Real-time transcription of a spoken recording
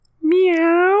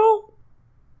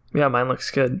Yeah, mine looks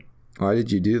good. Why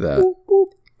did you do that? Boop,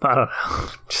 boop. I don't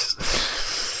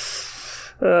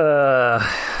know.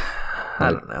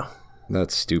 I don't know.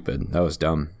 That's stupid. That was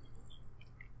dumb.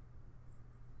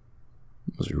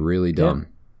 It was really dumb.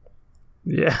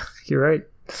 Yeah, you're right.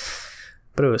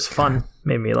 But it was fun.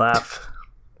 Made me laugh.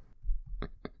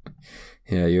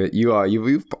 Yeah,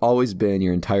 you've always been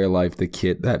your entire life the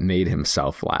kid that made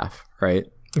himself laugh, right?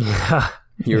 Yeah.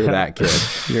 You're that kid.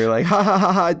 You're like, ha ha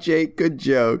ha ha, Jake, good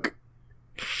joke.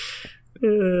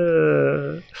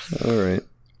 All right.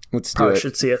 Let's do Probably it.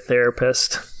 should see a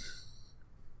therapist.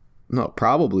 No,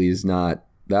 probably is not.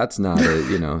 That's not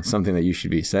something that you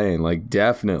should be saying. Like,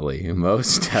 definitely,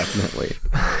 most definitely.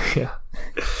 Yeah.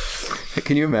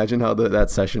 Can you imagine how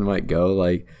that session might go?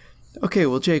 Like, okay,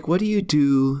 well, Jake, what do you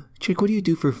do? Jake, what do you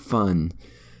do for fun?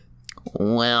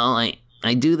 Well,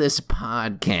 I do this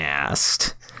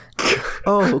podcast.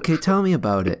 Oh, okay, tell me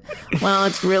about it. Well,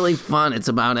 it's really fun. It's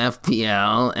about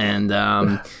FPL, and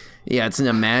yeah, it's an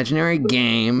imaginary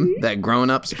game that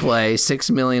grown-ups play,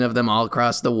 6 million of them all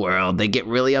across the world. They get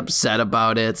really upset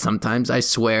about it. Sometimes I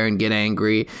swear and get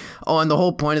angry. Oh, and the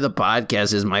whole point of the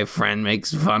podcast is my friend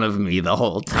makes fun of me the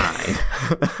whole time.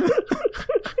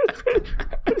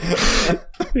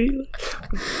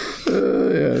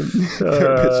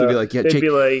 Therapist would be like, yeah,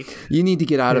 Jake, you need to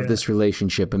get out of this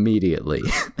relationship immediately.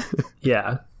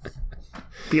 Yeah.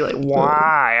 Be like,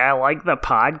 why? I like the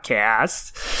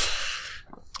podcast.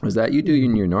 Was that you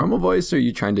doing your normal voice, or are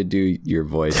you trying to do your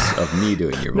voice of me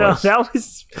doing your voice? No,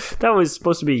 that was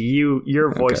supposed to be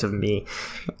your voice of me.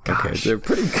 Gosh. Okay, they're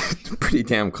pretty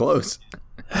damn close.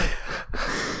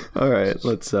 All right,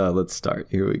 let's start.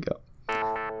 Here we go.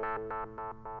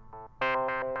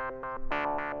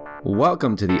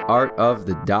 Welcome to the Art of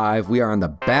the Dive. We are on the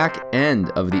back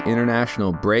end of the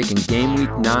international break, and game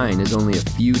week 9 is only a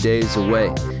few days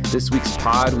away. This week's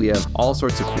pod, we have all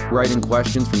sorts of writing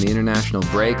questions from the international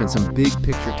break and some big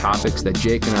picture topics that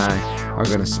Jake and I are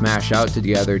going to smash out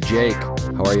together. Jake,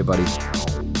 how are you, buddy?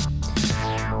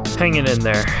 Hanging in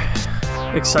there.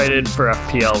 Excited for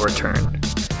FPL return.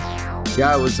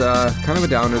 Yeah, it was kind of a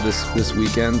downer this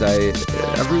weekend.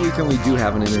 Every weekend we do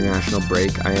have an international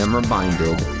break. I am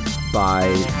reminded by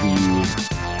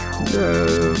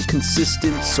the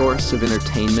consistent source of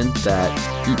entertainment that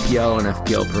EPL and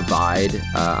FPL provide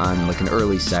on like an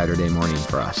early Saturday morning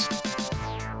for us.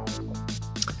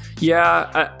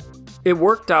 Yeah, it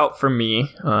worked out for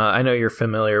me. I know you're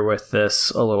familiar with this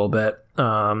a little bit,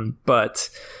 but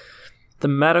the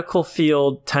medical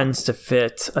field tends to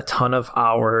fit a ton of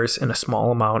hours in a small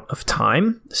amount of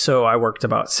time. So I worked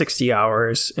about 60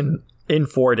 hours in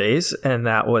 4 days, and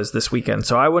that was this weekend.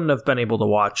 So I wouldn't have been able to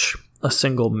watch a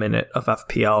single minute of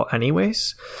FPL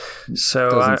anyways.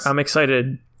 So I'm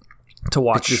excited to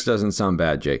watch. It just doesn't sound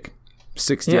bad, Jake.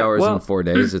 60 hours in 4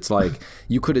 days. It's like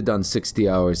you could have done 60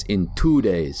 hours in 2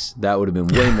 days. That would have been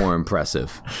way more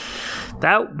impressive.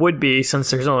 That would be,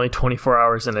 since there's only 24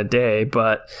 hours in a day,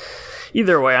 but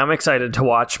either way, I'm excited to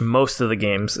watch most of the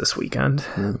games this weekend.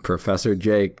 Professor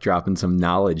Jake dropping some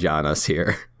knowledge on us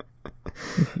here.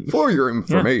 For your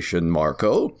information,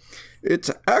 Marco, it's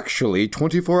actually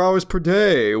 24 hours per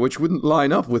day, which wouldn't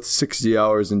line up with 60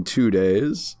 hours in 2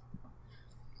 days.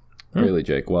 Really,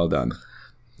 Jake, well done.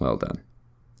 Well done.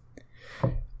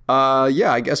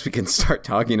 Yeah, I guess we can start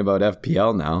talking about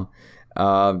FPL now.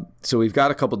 So we've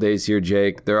got a couple days here,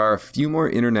 Jake. There are a few more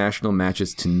international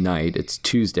matches tonight. It's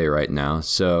Tuesday right now.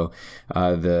 So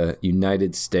the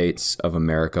United States of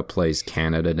America plays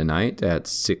Canada tonight at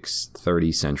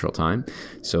 6:30 Central Time.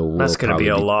 So that's going to be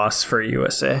a loss for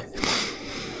USA.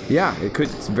 Yeah, it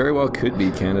very well could be.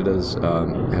 Canada's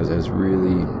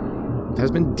has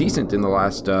been decent in the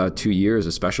last 2 years,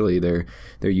 especially their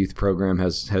youth program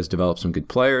has developed some good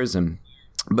players.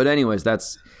 But anyways,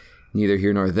 that's neither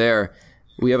here nor there.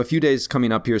 We have a few days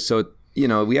coming up here, so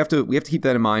we have to keep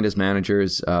that in mind as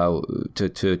managers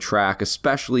to track,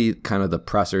 especially kind of the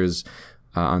pressers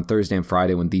on Thursday and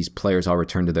Friday when these players all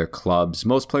return to their clubs.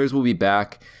 Most players will be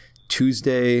back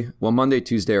Monday,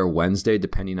 Tuesday, or Wednesday,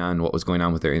 depending on what was going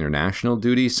on with their international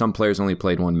duty. Some players only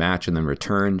played one match and then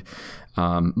returned.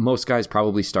 Most guys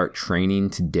probably start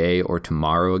training today or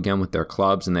tomorrow again with their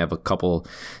clubs, and they have a couple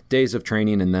days of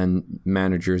training, and then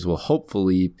managers will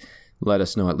hopefully let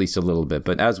us know at least a little bit.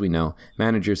 But as we know,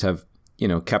 managers have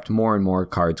kept more and more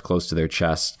cards close to their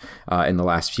chest in the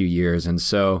last few years, and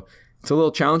so it's a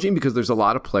little challenging because there's a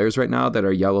lot of players right now that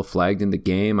are yellow flagged in the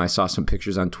game. I saw some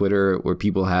pictures on Twitter where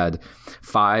people had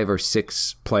 5 or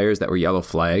 6 players that were yellow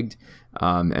flagged,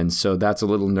 and so that's a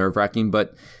little nerve-wracking.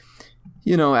 But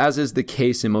As is the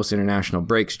case in most international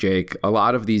breaks, Jake, a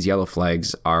lot of these yellow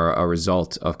flags are a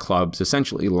result of clubs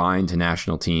essentially lying to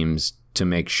national teams to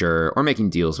make sure, or making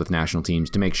deals with national teams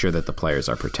to make sure that the players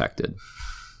are protected.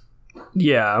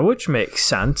 Yeah, which makes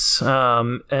sense.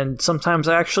 And sometimes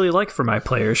I actually like for my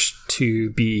players to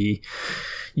be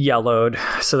yellowed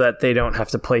so that they don't have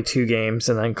to play 2 games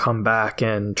and then come back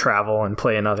and travel and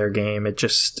play another game. It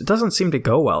doesn't seem to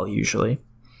go well usually.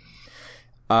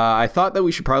 I thought that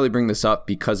we should probably bring this up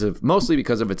mostly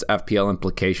because of its FPL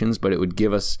implications, but it would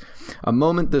give us a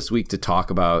moment this week to talk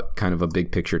about kind of a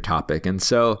big picture topic. And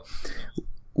so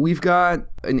we've got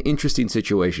an interesting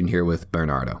situation here with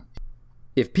Bernardo.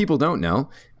 If people don't know,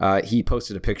 he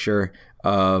posted a picture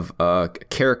of a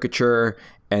caricature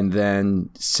and then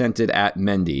sent it at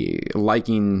Mendy,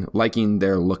 liking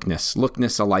their lookness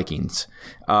likings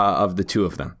of the two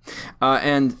of them.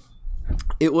 And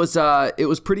it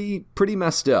was pretty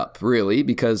messed up, really,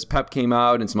 because Pep came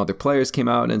out and some other players came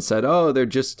out and said, "Oh, they're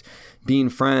just being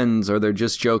friends or they're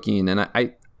just joking." And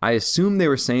I assume they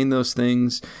were saying those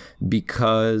things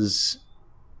because,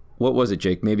 what was it,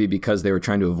 Jake? Maybe because they were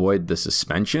trying to avoid the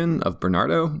suspension of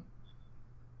Bernardo?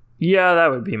 Yeah,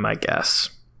 that would be my guess.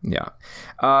 Yeah.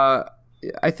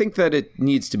 I think that it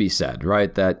needs to be said,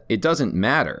 right, that it doesn't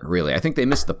matter, really. I think they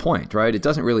missed the point, right? It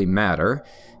doesn't really matter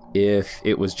if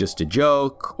it was just a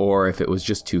joke or if it was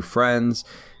just 2 friends.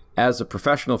 As a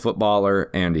professional footballer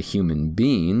and a human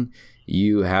being,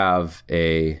 you have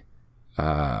a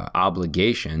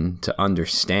obligation to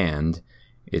understand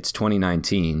it's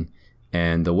 2019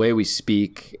 and the way we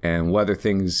speak and whether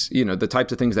things, the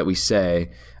types of things that we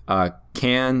say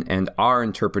can and are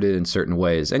interpreted in certain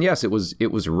ways. And yes, it was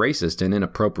racist and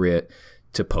inappropriate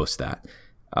to post that.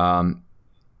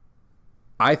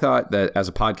 I thought that as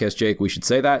a podcast, Jake, we should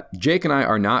say that. Jake and I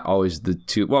are not always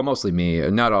mostly me,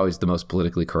 not always the most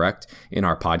politically correct in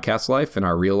our podcast life. In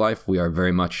our real life, we are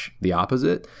very much the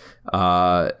opposite.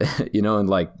 And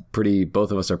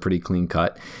both of us are pretty clean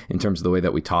cut in terms of the way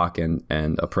that we talk and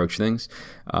approach things.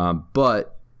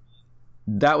 But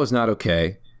that was not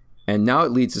okay. And now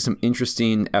it leads to some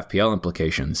interesting FPL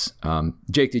implications.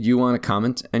 Jake, did you want to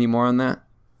comment any more on that?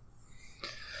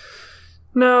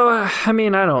 No, I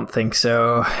mean, I don't think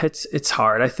so. It's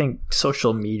hard. I think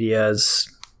social media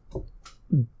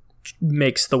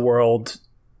makes the world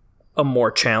a more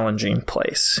challenging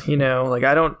place. I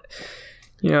don't,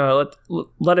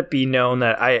 let it be known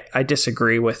that I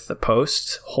disagree with the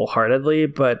post wholeheartedly,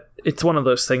 but it's one of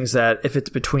those things that if it's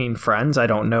between friends, I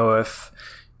don't know if,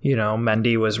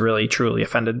 Mendy was really truly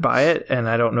offended by it. And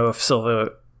I don't know if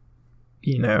Silva,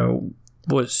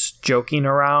 was joking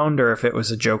around or if it was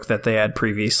a joke that they had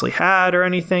previously had or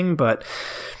anything, but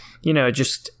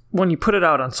just when you put it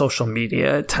out on social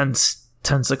media, it tends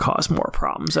to cause more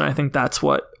problems, and I think that's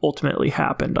what ultimately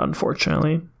happened,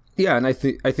 unfortunately. Yeah, and I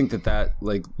think that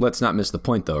let's not miss the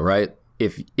point though, right?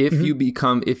 If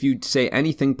you say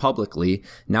anything publicly,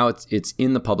 now it's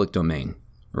in the public domain,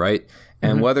 right?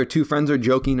 And whether 2 friends are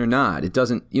joking or not, it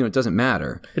doesn't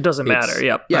matter. It doesn't matter.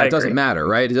 Yep. Yeah, it doesn't matter,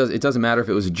 right? It doesn't matter if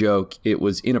it was a joke. It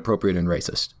was inappropriate and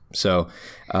racist. So,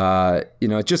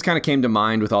 it just kind of came to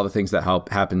mind with all the things that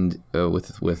happened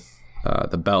with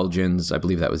the Belgians. I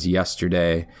believe that was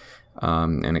yesterday.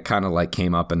 And it kind of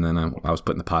came up, and then I was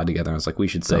putting the pod together, and I was like, we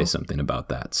should say something about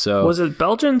that. So, was it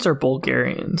Belgians or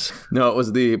Bulgarians? No, it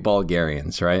was the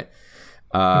Bulgarians, right?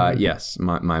 Yes,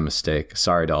 my mistake.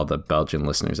 Sorry to all the Belgian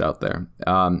listeners out there.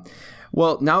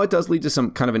 Well, now it does lead to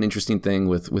some kind of an interesting thing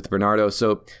with Bernardo.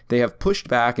 So they have pushed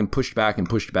back the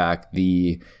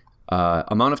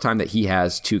amount of time that he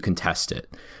has to contest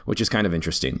it, which is kind of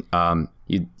interesting.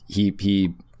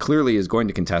 He clearly is going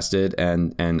to contest it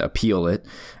and appeal it.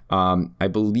 I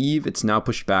believe it's now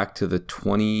pushed back to the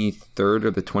 23rd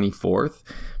or the 24th.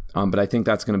 But I think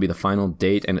that's going to be the final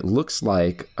date, and it looks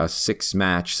like a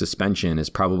 6-match suspension is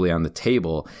probably on the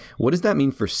table. What does that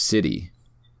mean for City?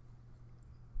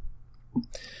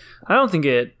 I don't think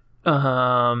it...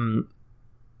 no,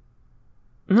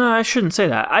 I shouldn't say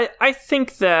that. I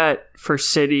think that for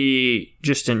City,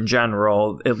 just in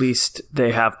general, at least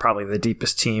they have probably the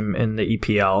deepest team in the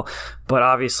EPL, but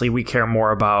obviously we care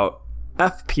more about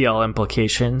FPL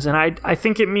implications, and I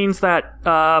think it means that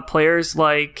players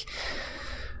like...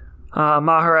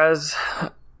 Mahrez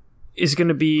is going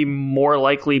to be more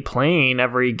likely playing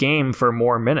every game for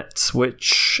more minutes,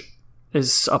 which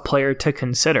is a player to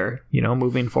consider,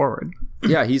 moving forward.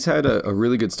 Yeah, he's had a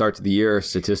really good start to the year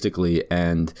statistically,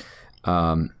 and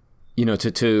to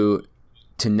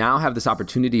now have this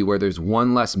opportunity where there's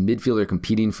one less midfielder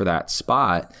competing for that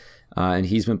spot, and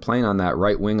he's been playing on that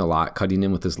right wing a lot, cutting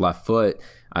in with his left foot.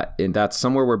 And that's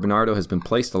somewhere where Bernardo has been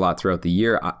placed a lot throughout the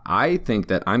year. I think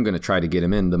that I'm going to try to get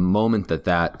him in the moment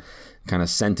that kind of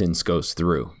sentence goes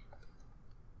through.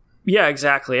 Yeah,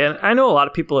 exactly. And I know a lot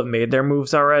of people have made their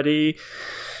moves already,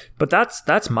 but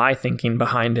that's my thinking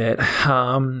behind it.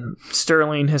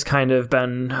 Sterling has kind of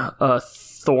been a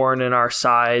thorn in our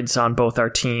sides on both our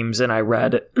teams, and I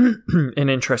read an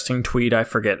interesting tweet. I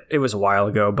forget, it was a while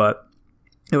ago, but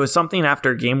it was something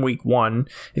after game week 1.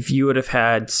 If you would have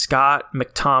had Scott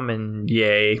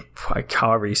McTominay,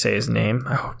 however you say his name,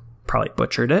 I probably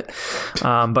butchered it,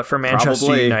 but for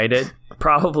Manchester United,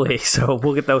 probably. So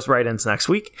we'll get those write-ins next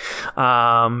week.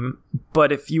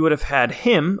 But if you would have had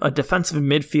him, a defensive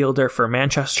midfielder for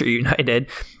Manchester United,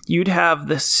 you'd have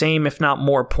the same, if not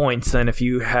more, points than if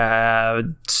you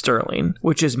had Sterling,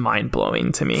 which is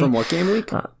mind-blowing to me. From what game week?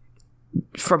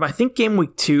 From I think game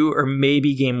week 2 or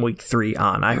maybe game week 3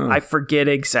 on. I forget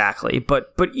exactly,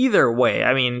 but either way,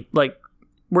 I mean, like,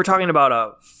 we're talking about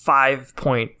a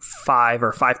 5.5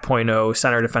 or 5.0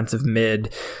 center defensive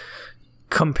mid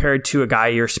compared to a guy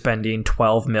you're spending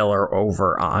 12 mil or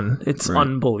over on. It's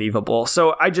unbelievable.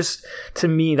 So to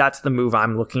me, that's the move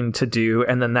I'm looking to do,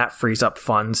 and then that frees up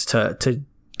funds to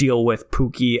deal with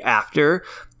Pookie after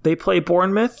they play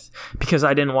Bournemouth, because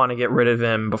I didn't want to get rid of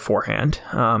him beforehand,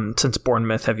 since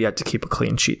Bournemouth have yet to keep a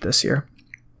clean sheet this year.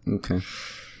 Okay.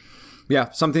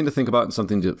 Yeah, something to think about and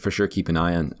something to for sure keep an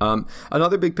eye on.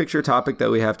 Another big picture topic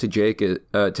that we have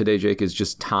today, Jake, is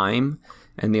just time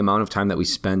and the amount of time that we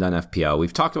spend on FPL.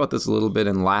 We've talked about this a little bit,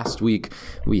 and last week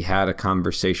we had a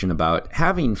conversation about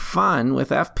having fun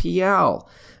with FPL.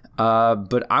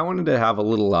 But I wanted to have a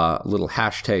little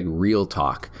hashtag real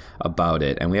talk about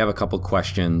it, and we have a couple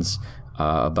questions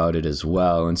about it as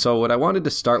well. And so what I wanted to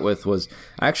start with was,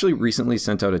 I actually recently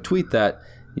sent out a tweet that,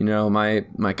 you know, my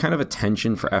kind of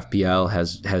attention for FPL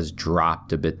has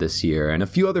dropped a bit this year, and a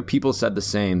few other people said the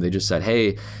same. They just said,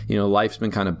 hey, you know, life's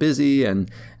been kind of busy, and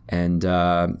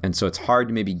so it's hard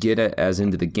to maybe get it as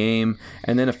into the game.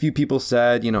 And then a few people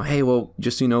said, you know, hey, well,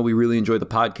 just so you know, we really enjoy the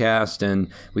podcast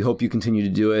and we hope you continue to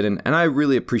do it. And I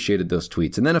really appreciated those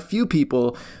tweets. And then a few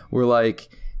people were like,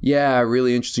 yeah,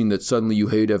 really interesting that suddenly you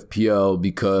hate FPL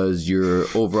because your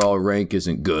overall rank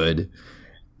isn't good.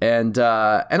 And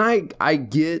I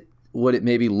get what it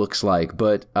maybe looks like,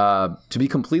 but to be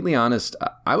completely honest,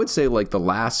 I would say like the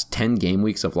last 10 game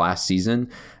weeks of last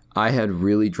season, I had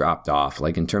really dropped off,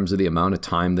 like in terms of the amount of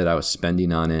time that I was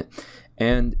spending on it.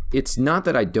 And it's not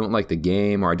that I don't like the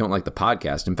game or I don't like the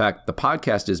podcast. In fact, the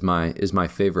podcast is my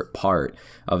favorite part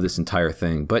of this entire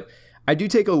thing. But I do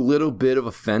take a little bit of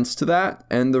offense to that.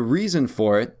 And the reason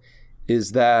for it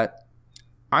is that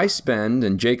I spend,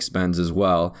 and Jake spends as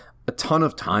well, a ton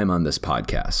of time on this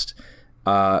podcast.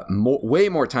 Way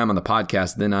more time on the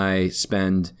podcast than I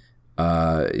spend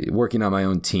working on my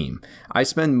own team. I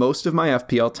spend most of my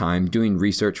FPL time doing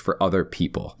research for other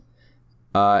people.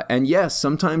 And yes,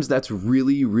 sometimes that's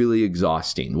really, really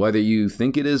exhausting, whether you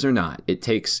think it is or not. It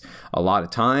takes a lot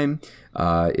of time.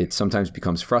 It sometimes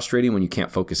becomes frustrating when you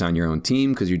can't focus on your own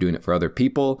team because you're doing it for other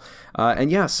people.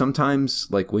 And yeah, sometimes,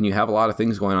 like when you have a lot of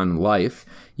things going on in life,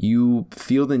 you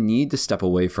feel the need to step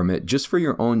away from it just for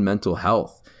your own mental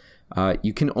health.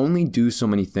 You can only do so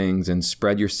many things and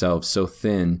spread yourself so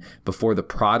thin before the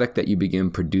product that you begin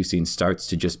producing starts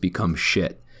to just become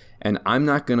shit. And I'm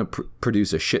not going to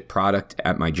produce a shit product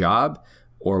at my job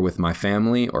or with my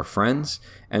family or friends.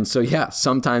 And so, yeah,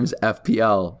 sometimes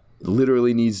FPL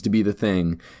literally needs to be the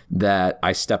thing that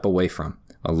I step away from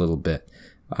a little bit.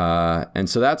 And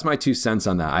so that's my 2 cents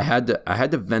on that. I had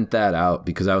to vent that out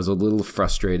because I was a little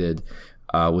frustrated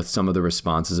with some of the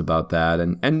responses about that.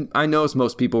 And I know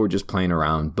most people were just playing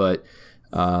around, but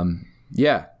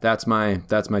yeah, that's my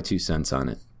 2 cents on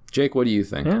it. Jake, what do you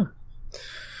think? Yeah,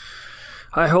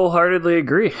 I wholeheartedly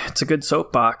agree. It's a good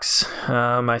soapbox.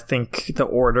 I think the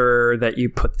order that you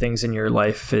put things in your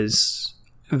life is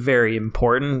very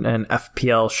important, and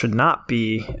FPL should not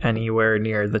be anywhere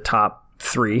near the top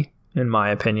 3. In my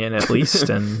opinion, at least.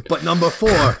 And but number 4,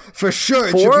 for sure,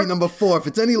 it should be number 4. If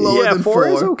it's any lower than 4,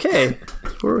 is okay.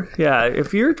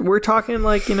 If we're talking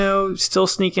like, you know, still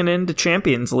sneaking into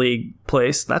Champions League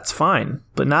place, that's fine,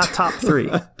 but not top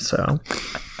 3. So,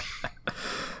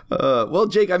 well,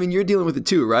 Jake, I mean, you're dealing with it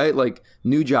too, right? Like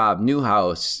new job, new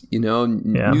house, you know,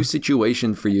 new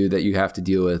situation for you that you have to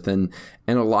deal with, and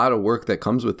a lot of work that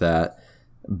comes with that.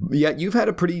 Yet you've had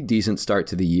a pretty decent start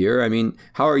to the year. I mean,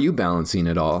 how are you balancing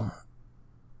it all?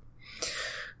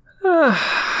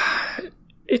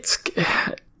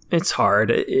 It's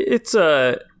hard. It's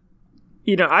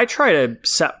you know, I try to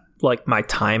set like my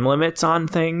time limits on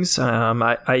things.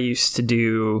 I used to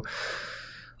do,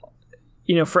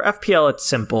 for FPL, it's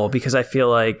simple because I feel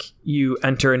like you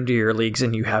enter into your leagues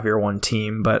and you have your one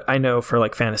team. But I know for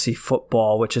like fantasy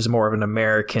football, which is more of an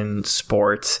American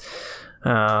sport,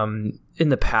 in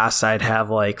the past I'd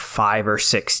have like 5 or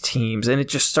 6 teams, and it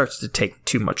just starts to take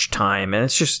too much time. And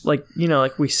it's just like,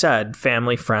 like we said,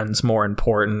 family, friends, more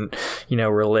important,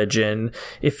 religion.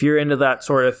 If you're into that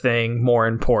sort of thing, more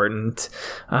important.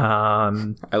 I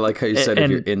like how you said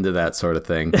if you're into that sort of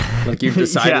thing. Like you've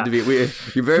decided to be,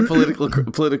 you're very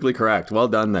politically correct. Well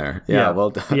done there. Yeah,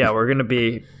 well done. Yeah, we're going to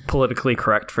be politically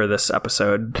correct for this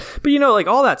episode. But, like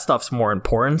all that stuff's more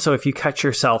important. So if you catch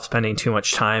yourself spending too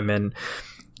much time in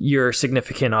your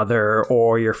significant other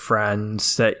or your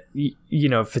friends, that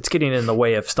if it's getting in the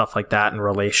way of stuff like that in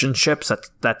relationships,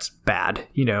 that's bad.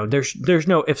 There's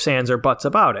no ifs, ands, or buts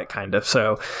about it, kind of.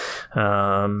 So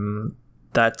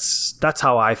that's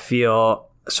how I feel.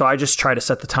 So I just try to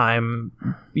set the time,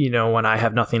 when I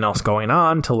have nothing else going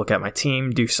on, to look at my team,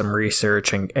 do some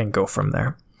research, and go from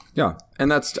there. Yeah,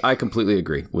 and I completely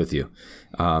agree with you.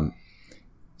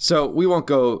 So we won't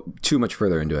go too much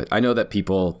further into it. I know that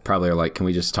people probably are like, can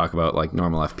we just talk about like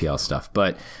normal FPL stuff?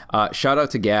 But shout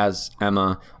out to Gaz,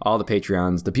 Emma, all the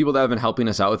Patreons, the people that have been helping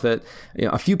us out with it.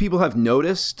 A few people have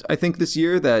noticed, I think, this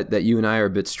year that you and I are a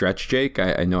bit stretched, Jake.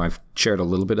 I know I've shared a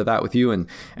little bit of that with you, and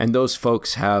those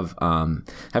folks have kind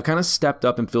of stepped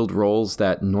up and filled roles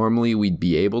that normally we'd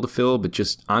be able to fill, but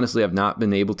just honestly have not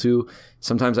been able to.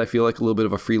 Sometimes I feel like a little bit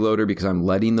of a freeloader because I'm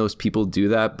letting those people do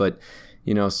that, but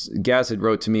Gaz had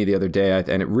wrote to me the other day,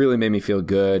 and it really made me feel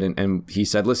good. And he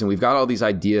said, listen, we've got all these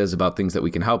ideas about things that we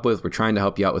can help with. We're trying to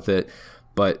help you out with it.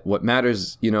 But what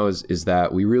matters, is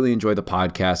that we really enjoy the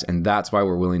podcast, and that's why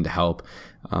we're willing to help.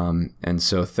 And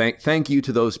so thank you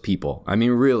to those people. I mean,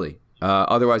 really.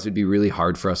 Otherwise, it'd be really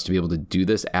hard for us to be able to do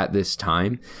this at this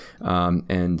time.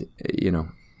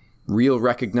 Real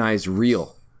recognize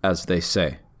real, as they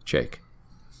say, Jake.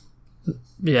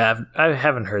 Yeah, I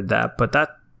haven't heard that, but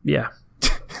yeah.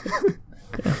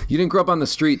 You didn't grow up on the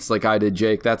streets like I did,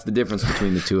 Jake. That's the difference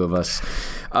between the two of us.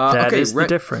 That is the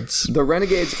difference. The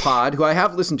Renegades Pod, who I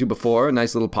have listened to before, a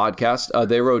nice little podcast,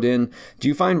 they wrote in, do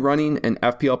you find running an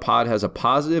FPL pod has a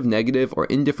positive, negative, or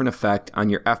indifferent effect on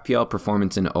your FPL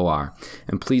performance in OR?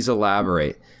 And please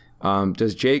elaborate.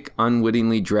 Does Jake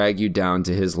unwittingly drag you down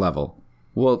to his level?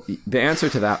 Well, the answer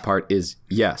to that part is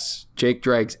yes. Jake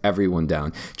drags everyone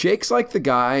down. Jake's like the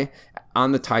guy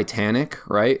on the Titanic,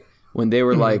 right? When they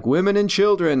were like, women and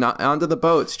children onto the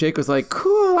boats, Jake was like,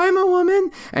 cool, I'm a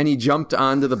woman. And he jumped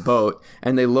onto the boat,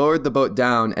 and they lowered the boat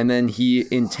down, and then he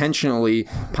intentionally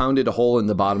pounded a hole in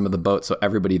the bottom of the boat so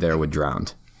everybody there would drown.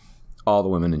 All the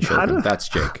women and children. That's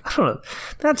Jake. I don't know.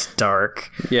 That's dark.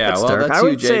 Yeah, that's dark. That's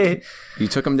you, Jake. You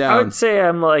took him down. I would say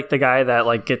I'm like the guy that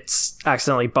like gets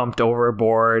accidentally bumped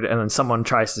overboard, and then someone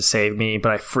tries to save me,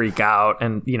 but I freak out,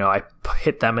 and I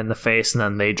hit them in the face, and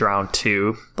then they drown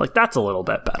too. Like that's a little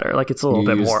bit better. Like it's a little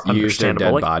bit more understandable. You used their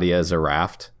dead body as a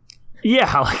raft.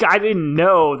 Yeah, like I didn't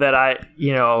know that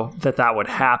that would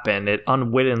happen. I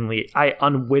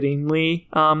unwittingly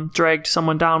dragged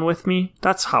someone down with me.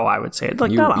 That's how I would say it. Like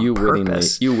not on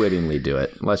purpose. You wittingly do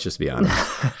it. Let's just be honest.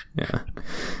 Yeah.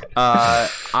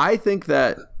 I think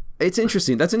that it's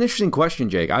interesting. That's an interesting question,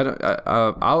 Jake.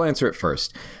 I'll answer it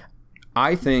first.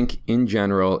 I think in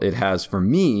general it has for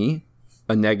me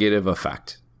a negative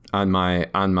effect on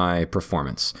my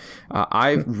performance.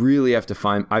 I really have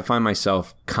to I find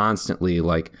myself constantly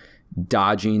like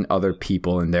dodging other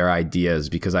people and their ideas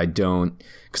because I'm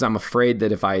afraid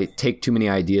that if I take too many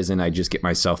ideas and I just get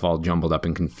myself all jumbled up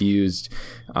and confused.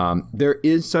 There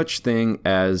is such thing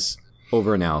as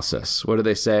overanalysis. What do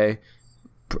they say?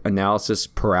 Analysis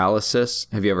paralysis.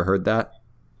 Have you ever heard that?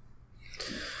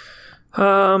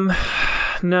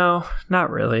 No, not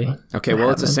really. Okay,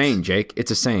 well, it's a saying, Jake. It's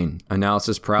a saying.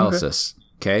 Analysis paralysis.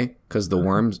 Okay? Because the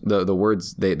worms, the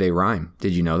words, they rhyme.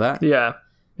 Did you know that? Yeah.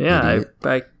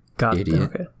 I got it.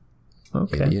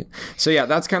 Okay. Idiot. So, yeah,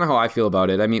 that's kind of how I feel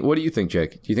about it. I mean, what do you think,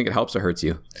 Jake? Do you think it helps or hurts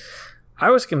you? I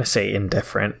was going to say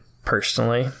indifferent,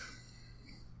 personally.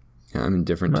 Yeah, I'm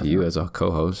indifferent to you as a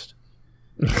co-host.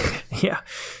 Yeah.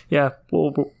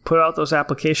 We'll put out those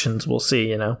applications. We'll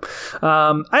see. I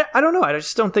don't know. I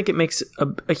just don't think it makes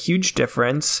a huge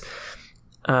difference.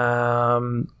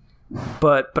 But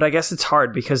I guess it's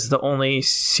hard because the only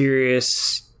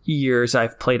serious years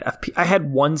I've played FP, I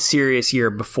had one serious year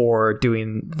before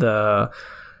doing the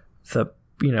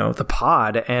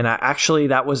pod, and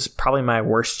that was probably my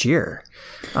worst year.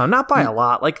 Not by a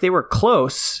lot. Like they were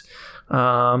close.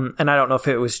 And I don't know if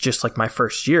it was just like my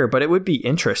first year, but it would be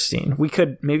interesting. We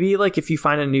could maybe, like, if you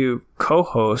find a new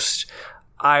co-host,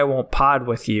 I won't pod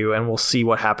with you and we'll see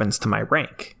what happens to my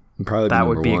rank. Probably that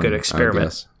would be a good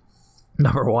experiment.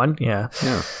 Number one, yeah.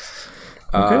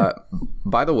 Okay.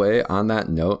 By the way, on that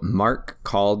note, Mark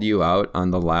called you out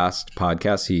on the last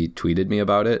podcast. He tweeted me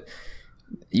about it.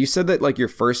 You said that like your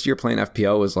first year playing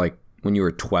FPL was like when you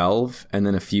were 12, and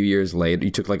then a few years later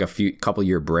you took like couple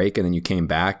year break, and then you came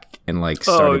back and like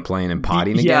started playing and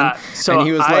potting again. So and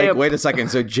he was like, wait a second,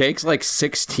 so Jake's like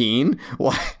 16?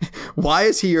 Why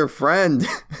is he your friend?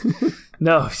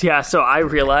 No, yeah, so I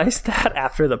realized that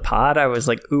after the pod, I was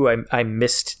like, ooh, I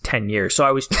missed 10 years. So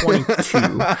I was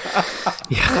 22.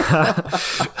 Yeah.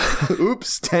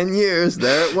 Oops, 10 years.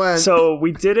 There it went. So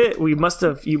we did it. We must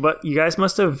have, you guys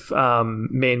must have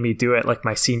made me do it like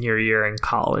my senior year in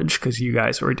college because you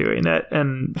guys were doing it.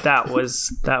 And that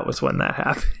was when that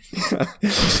happened.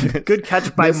 Good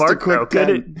catch by Mark, though.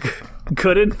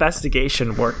 Good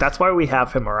investigation work. That's why we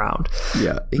have him around.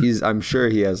 Yeah, I'm sure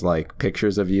he has like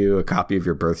pictures of you, a copy of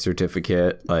your birth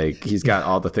certificate. Like he's got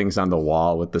all the things on the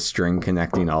wall with the string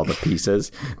connecting all the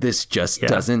pieces. This just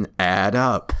doesn't add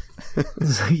up.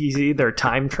 He's either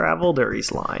time traveled or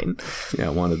he's lying. Yeah,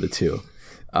 one of the two.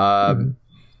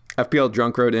 FPL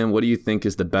Drunk wrote in, what do you think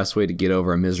is the best way to get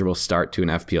over a miserable start to an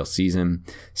FPL season?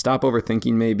 Stop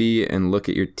overthinking maybe and look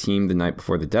at your team the night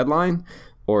before the deadline?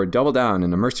 Or double down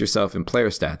and immerse yourself in player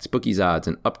stats, bookies odds,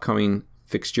 and upcoming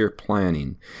fixture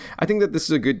planning? I think that this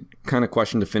is a good kind of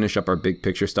question to finish up our big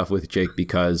picture stuff with, Jake,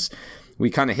 because we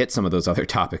kind of hit some of those other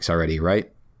topics already,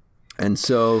 right? And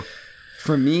so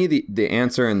for me, the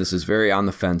answer, and this is very on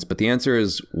the fence, but the answer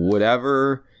is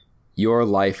whatever your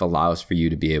life allows for you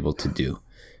to be able to do.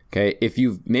 Okay,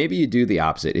 maybe you do the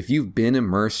opposite. If you've been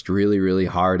immersed really, really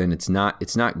hard and it's not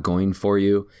going for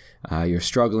you, you're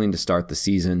struggling to start the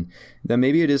season, then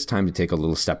maybe it is time to take a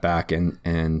little step back and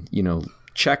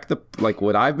check like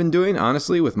what I've been doing.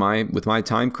 Honestly, with my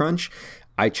time crunch,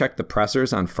 I check the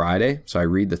pressers on Friday, so I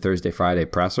read the Thursday, Friday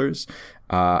pressers.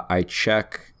 I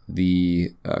check the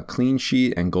clean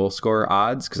sheet and goal scorer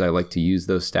odds because I like to use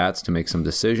those stats to make some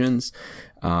decisions.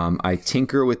 I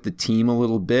tinker with the team a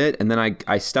little bit, and then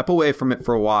I step away from it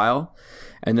for a while,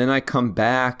 and then I come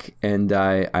back and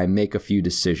I make a few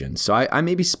decisions. So I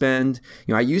maybe spend,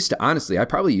 I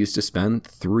probably used to spend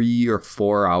 3 or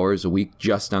 4 hours a week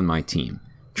just on my team,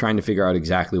 trying to figure out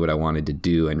exactly what I wanted to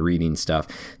do and reading stuff.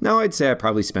 Now I'd say I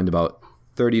probably spend about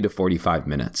 30 to 45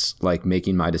 minutes, like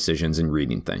making my decisions and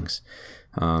reading things.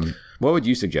 What would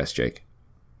you suggest, Jake?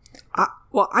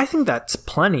 Well, I think that's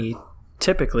plenty.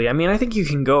 Typically, I mean, I think you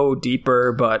can go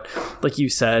deeper, but like you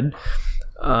said,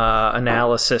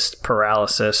 analysis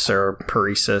paralysis or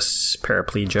paresis,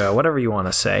 paraplegia, whatever you want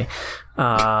to say.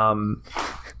 I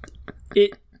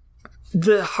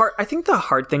think the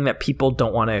hard thing that people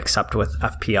don't want to accept with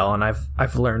FPL, and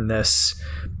I've learned this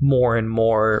more and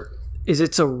more, is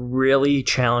it's a really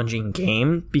challenging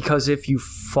game because if you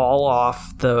fall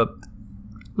off the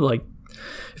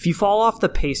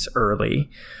pace early,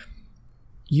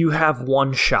 you have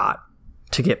one shot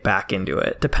to get back into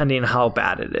it, depending on how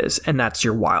bad it is, and that's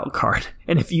your wild card.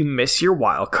 And if you miss your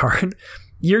wild card,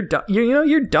 you're done.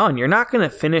 You're done. You're not going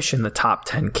to finish in the top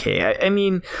 10K. I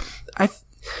mean, I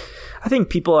think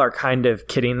people are kind of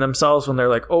kidding themselves when they're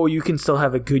like, "Oh, you can still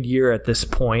have a good year at this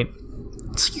point."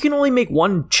 So you can only make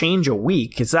one change a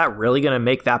week. Is that really going to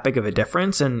make that big of a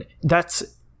difference? And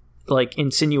that's like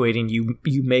insinuating you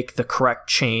make the correct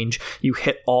change. You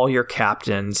hit all your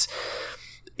captains.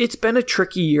 It's been a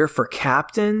tricky year for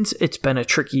captains. It's been a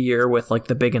tricky year with like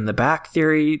the big in the back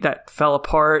theory that fell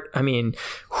apart. I mean,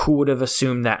 who would have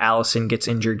assumed that Allison gets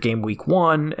injured game week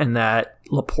 1 and that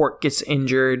Laporte gets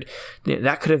injured?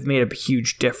 That could have made a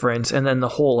huge difference. And then the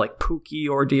whole like Pookie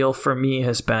ordeal for me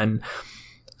has been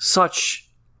such,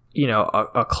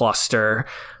 a cluster.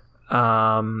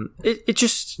 It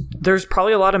just, there's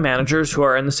probably a lot of managers who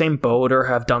are in the same boat or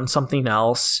have done something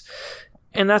else.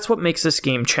 And that's what makes this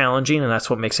game challenging, and that's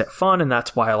what makes it fun, and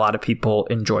that's why a lot of people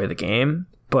enjoy the game.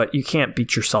 But you can't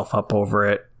beat yourself up over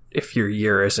it if your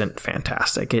year isn't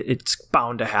fantastic. It's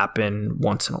bound to happen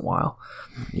once in a while.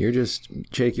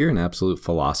 Jake, you're an absolute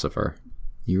philosopher.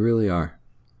 You really are.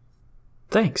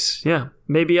 Thanks. Yeah.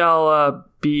 Maybe I'll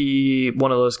be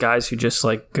one of those guys who just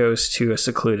like goes to a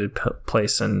secluded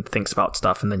place and thinks about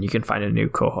stuff, and then you can find a new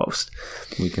co-host.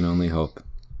 We can only hope.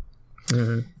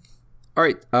 Mm-hmm. All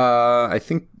right. I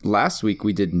think last week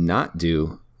we did not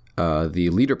do the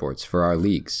leaderboards for our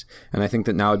leagues, and I think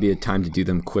that now would be a time to do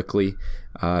them quickly.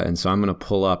 And so I'm going to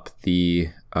pull up the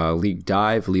League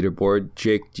Dive leaderboard.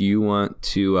 Jake, do you want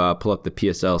to pull up the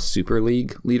PSL Super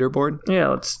League leaderboard? Yeah,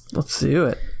 let's do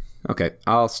it. Okay,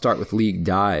 I'll start with League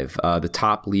Dive, the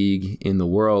top league in the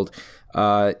world.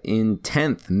 In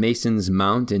 10th, Mason's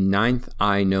Mount. In 9th,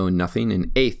 I Know Nothing. In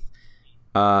 8th,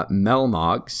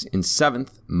 Melmogs. In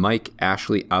 7th, Mike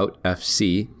Ashley Out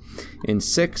FC. In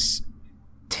 6th,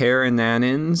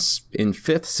 Terrananins. In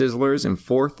 5th, Sizzlers. In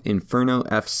 4th, Inferno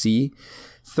FC.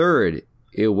 3rd,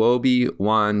 Iwobi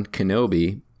Wan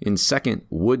Kenobi. In 2nd,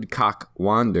 Woodcock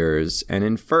Wanderers. And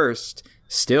in 1st,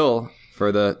 still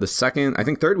for the second, I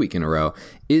think 3rd week in a row,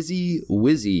 Izzy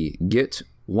Wizzy Get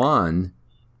Wan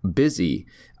Busy.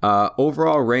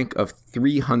 Overall rank of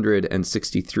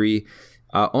 363.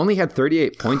 Only had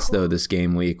 38 points though this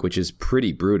game week, which is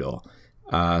pretty brutal.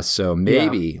 So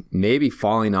maybe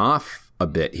falling off a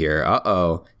bit here.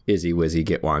 Izzy Wizzy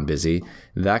Get Wan Busy.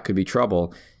 That could be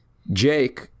trouble.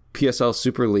 Jake, PSL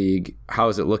Super League, how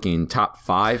is it looking? Top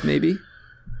 5 maybe?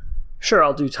 Sure,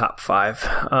 I'll do top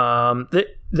 5.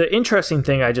 The interesting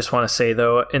thing I just want to say,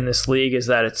 though, in this league is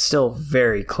that it's still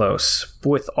very close.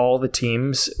 With all the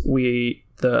teams,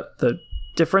 the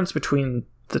difference between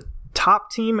the top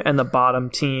team and the bottom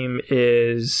team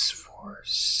is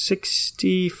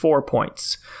 64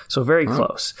 points. So very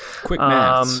close. Quick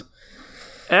maths.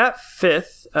 At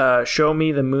 5th, Show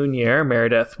Me the Moonier,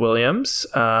 Meredith Williams.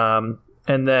 And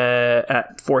then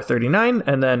at 439.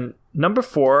 And then number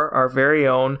 4, our very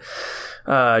own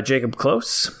Jacob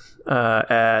Close.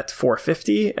 At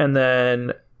 450, and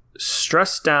then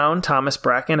Stressed Down Thomas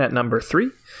Bracken at number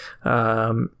 3.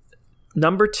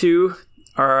 Number 2,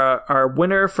 our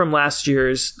winner from last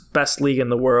year's best league in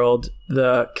the world,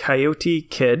 the Coyote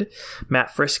Kid, Matt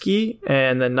Frisky,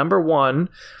 and then number 1,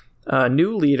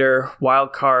 new leader,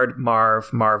 wildcard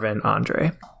Marvin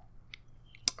Andre.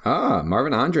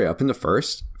 Marvin Andre up in the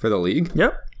 1st for the league.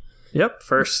 Yep,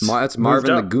 first. That's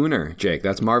Marvin the Gooner, Jake.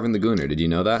 That's Marvin the Gooner. Did you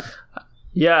know that?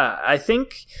 Yeah, I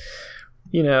think,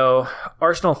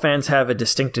 Arsenal fans have a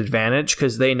distinct advantage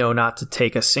because they know not to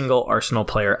take a single Arsenal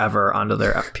player ever onto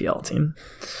their FPL team.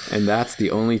 And that's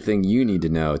the only thing you need to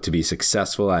know to be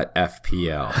successful at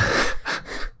FPL.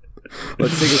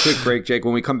 Let's take a quick break, Jake.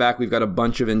 When we come back, we've got a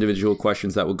bunch of individual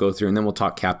questions that we'll go through, and then we'll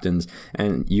talk captains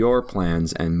and your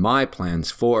plans and my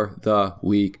plans for the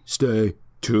week. Stay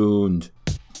tuned.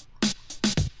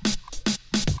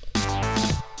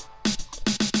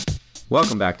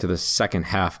 Welcome back to the second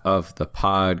half of the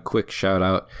pod. Quick shout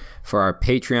out for our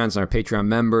Patreons and our Patreon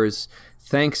members.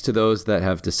 Thanks to those that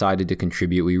have decided to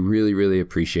contribute. We really, really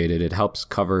appreciate it. It helps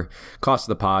cover cost of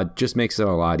the pod. Just makes it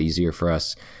a lot easier for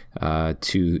us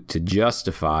to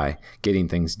justify getting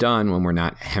things done when we're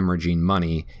not hemorrhaging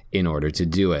money in order to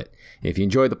do it. If you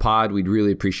enjoy the pod, we'd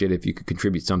really appreciate it if you could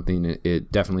contribute something.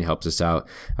 It definitely helps us out.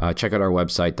 Check out our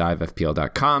website,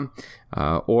 divefpl.com,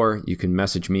 or you can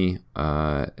message me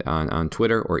on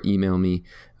Twitter or email me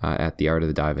at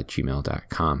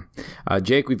theartofthedive@gmail.com.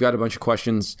 Jake, we've got a bunch of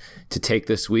questions to take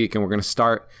this week, and we're going to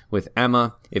start with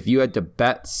Emma. If you had to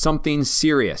bet something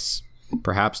serious,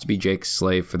 perhaps to be Jake's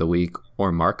slave for the week,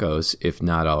 or Marco's, if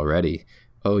not already.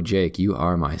 Oh, Jake, you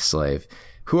are my slave.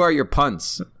 Who are your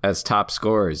punts as top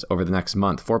scorers over the next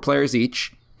month? 4 players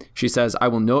each. She says, I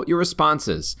will note your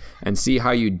responses and see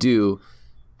how you do.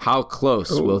 How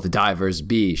close will the divers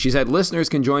be? She said listeners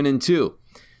can join in too.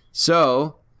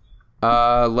 So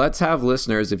let's have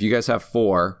listeners. If you guys have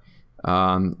 4,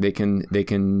 they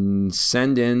can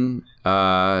send in.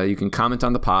 You can comment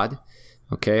on the pod,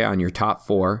 okay, on your top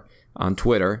 4 on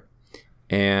Twitter.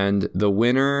 And the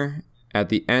winner at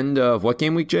the end of what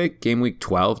game week, Jake? Game week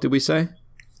 12, did we say?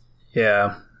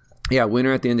 Yeah. Yeah,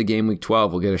 winner at the end of game week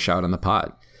 12 will get a shout on the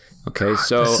pod. Okay,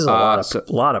 so this is a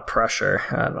lot of pressure.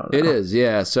 I don't know. It is,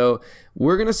 yeah. So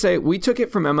we're going to say, we took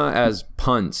it from Emma as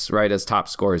punts, right, as top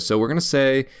scorers. So we're going to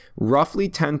say roughly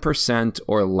 10%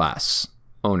 or less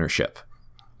ownership.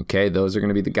 Okay, those are going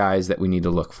to be the guys that we need to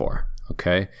look for.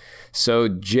 Okay, so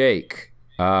Jake,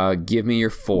 give me your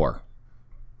 4.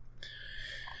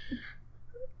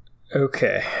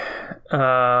 Okay.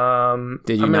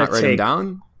 Did you not write them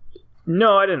down?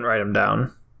 No, I didn't write them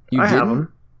down. You have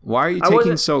them. Why are you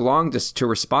taking so long to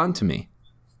respond to me?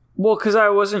 Well, because I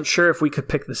wasn't sure if we could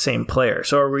pick the same player.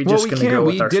 So are we just going to go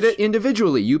with We did it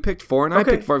individually. You picked 4 and I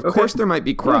picked 4. Of course there might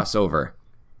be crossover.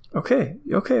 Okay.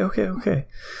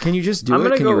 Can you just do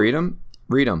it? Can you read them?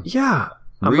 Read them. Yeah.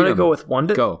 I'm going to go with one.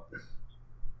 Go.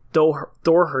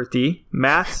 Doherty.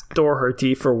 Matt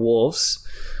Doherty for Wolves.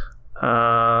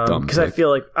 Because I feel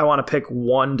like I want to pick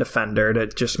one defender to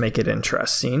just make it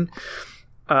interesting.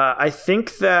 I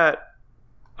think that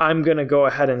I'm going to go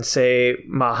ahead and say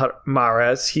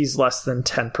Mahrez. He's less than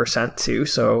 10% too,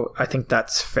 so I think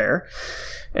that's fair.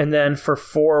 And then for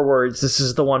forwards, this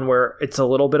is the one where it's a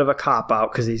little bit of a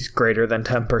cop-out because he's greater than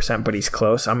 10%, but he's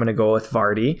close. I'm going to go with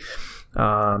Vardy,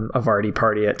 a Vardy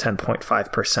party at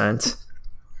 10.5%.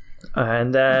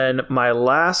 And then my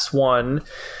last one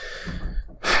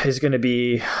is going to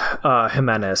be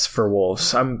Jimenez for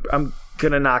Wolves. I'm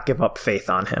going to not give up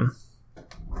faith on him.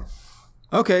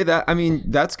 Okay,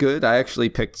 that's good. I actually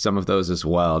picked some of those as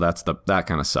well. That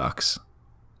kind of sucks.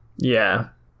 Yeah.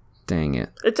 Dang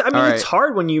it. It's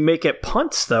hard when you make it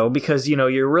punts though, because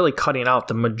you're really cutting out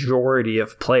the majority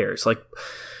of players. Like,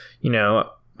 I don't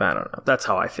know. That's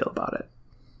how I feel about it.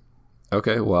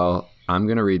 Okay, well, I'm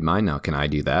gonna read mine now. Can I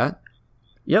do that?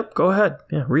 Yep, go ahead.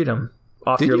 Yeah, read them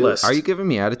off your list. Are you giving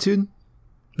me attitude?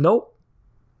 Nope.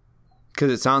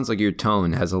 Because it sounds like your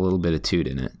tone has a little bit of toot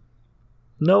in it.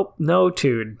 Nope, no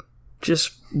tude.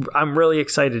 Just, I'm really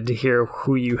excited to hear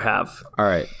who you have. All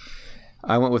right.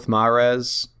 I went with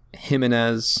Mahrez,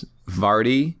 Jimenez,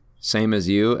 Vardy, same as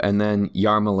you, and then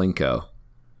Yarmolenko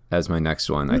as my next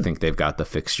one. I think they've got the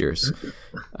fixtures.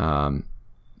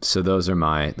 So those are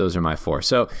my four.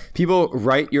 So people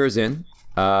write yours in,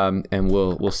 and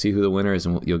we'll see who the winner is,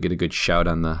 and you'll get a good shout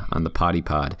on the potty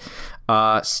pod.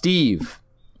 Steve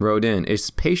wrote in,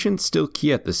 is patience still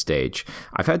key at this stage?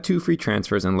 I've had 2 free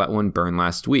transfers and let one burn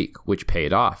last week, which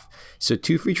paid off. So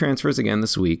 2 free transfers again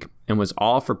this week, and was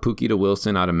all for Pukki to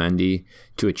Wilson, Otamendi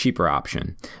to a cheaper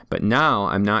option. But now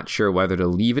I'm not sure whether to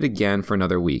leave it again for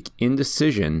another week.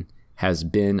 Indecision has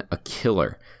been a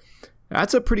killer.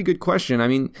 That's a pretty good question. I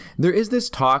mean, there is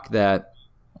this talk that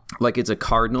like it's a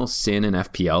cardinal sin in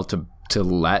FPL to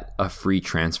let a free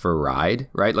transfer ride,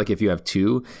 right? Like if you have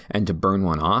 2 and to burn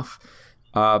one off.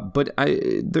 But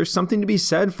there's something to be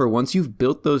said for once you've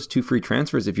built those 2 free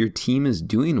transfers, if your team is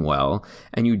doing well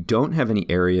and you don't have any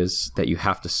areas that you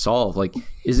have to solve, like,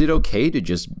 is it okay to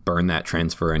just burn that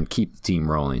transfer and keep the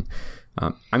team rolling?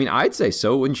 I'd say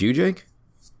so. Wouldn't you, Jake?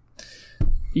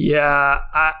 Yeah.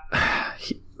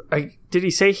 Did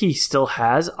he say he still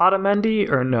has Otamendi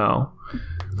or no?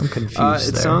 I'm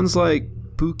confused. It sounds like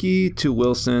Pukki to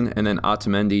Wilson and then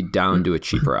Otamendi down to a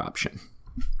cheaper option.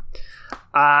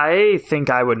 I think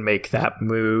I would make that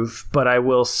move, but I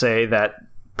will say that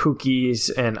Pukki's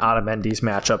and Otamendi's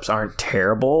matchups aren't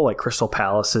terrible. Like Crystal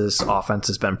Palace's offense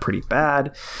has been pretty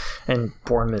bad, and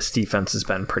Bournemouth's defense has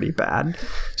been pretty bad.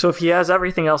 So if he has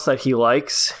everything else that he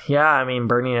likes,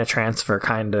 burning a transfer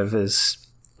kind of is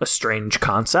a strange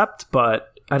concept,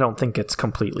 but I don't think it's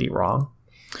completely wrong.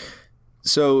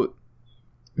 So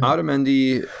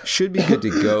Otamendi should be good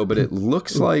to go, but it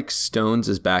looks like Stones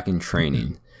is back in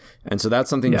training. And so that's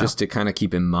something just to kind of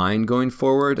keep in mind going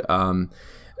forward.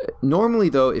 Normally,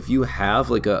 though, if you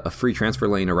have like a free transfer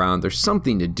laying around, there's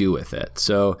something to do with it.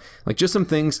 So like just some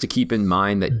things to keep in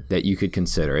mind that you could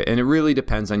consider. And it really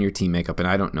depends on your team makeup. And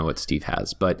I don't know what Steve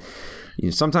has, but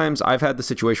sometimes I've had the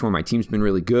situation where my team's been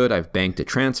really good. I've banked a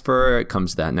transfer. It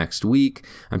comes that next week.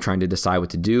 I'm trying to decide what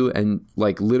to do. And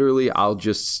like literally, I'll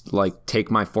just like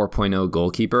take my 4.0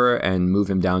 goalkeeper and move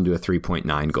him down to a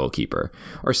 3.9 goalkeeper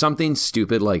or something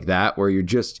stupid like that, where you're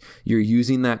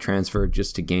using that transfer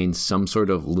just to gain some sort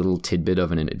of little tidbit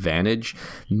of an advantage.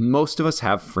 Most of us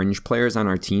have fringe players on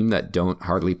our team that don't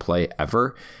hardly play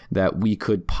ever that we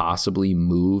could possibly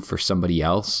move for somebody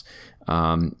else.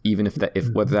 Even if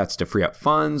whether that's to free up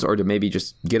funds or to maybe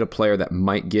just get a player that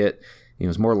might get,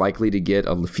 is more likely to get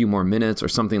a few more minutes or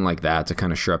something like that to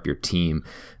kind of shore up your team.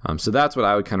 So that's what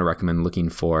I would kind of recommend looking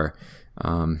for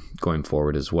going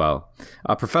forward as well.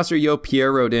 Professor Yo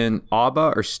Pierre wrote in,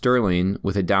 Auba or Sterling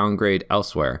with a downgrade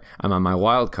elsewhere. I'm on my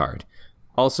wild card.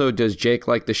 Also, does Jake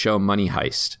like the show Money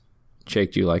Heist?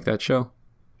 Jake, do you like that show?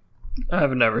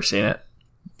 I've never seen it.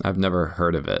 I've never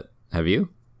heard of it. Have you?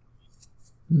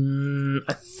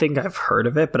 I think I've heard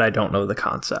of it, but I don't know the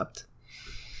concept.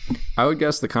 I would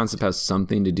guess the concept has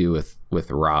something to do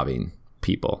with robbing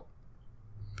people.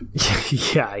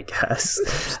 Yeah, I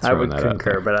guess. I would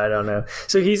concur, but I don't know.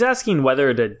 So he's asking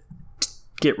whether to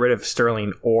get rid of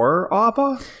Sterling or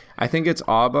Auba? I think it's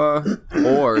Auba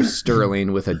or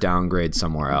Sterling with a downgrade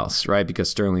somewhere else, right? Because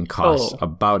Sterling costs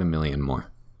about $1 million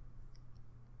more.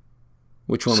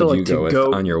 Which one would you go with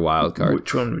on your wild card?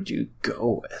 Which one would you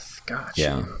go with? Gotcha.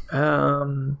 Yeah.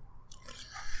 I'm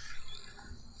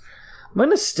going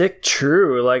to stick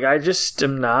true. Like, I just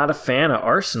am not a fan of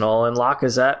Arsenal, and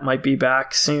Lacazette might be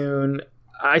back soon.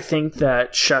 I think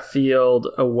that Sheffield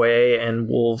away and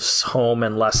Wolves home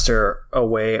and Leicester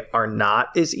away are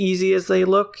not as easy as they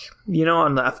look.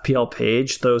 On the FPL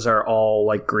page, those are all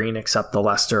like green except the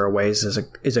Leicester aways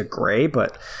is a gray.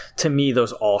 But to me,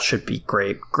 those all should be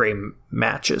gray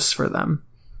matches for them.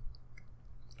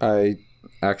 I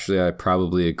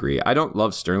probably agree. I don't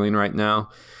love Sterling right now.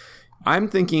 I'm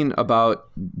thinking about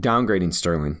downgrading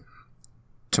Sterling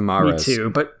to Mahrez. Me too,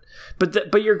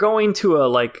 but you're going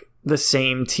to the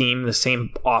same team, the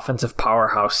same offensive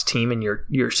powerhouse team, and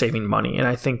you're saving money, and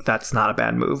I think that's not a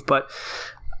bad move. But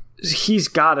he's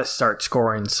got to start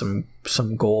scoring some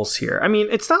goals here. I mean,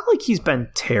 it's not like he's been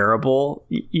terrible.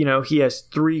 He has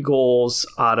 3 goals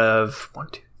out of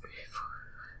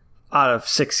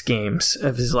 6 games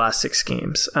of his last 6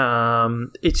 games.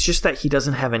 It's just that he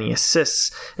doesn't have any assists,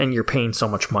 and you're paying so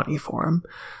much money for him.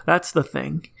 That's the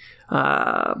thing.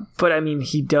 But I mean,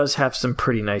 he does have some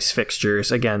pretty nice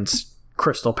fixtures against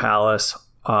Crystal Palace,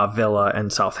 Villa,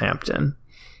 and Southampton.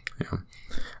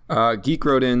 Yeah. Geek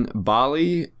wrote in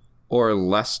Bali or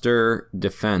Leicester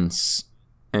defense,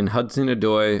 and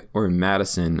Hudson-Odoi or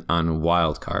Maddison on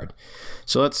wildcard.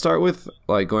 So let's start with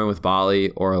going with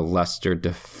Bali or a Leicester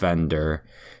defender.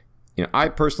 I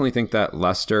personally think that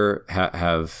Leicester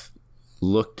have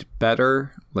looked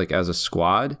better as a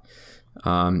squad.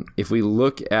 If we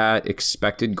look at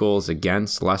expected goals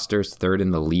against, Leicester's third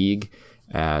in the league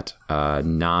at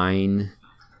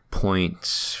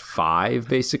 9.5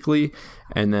 basically,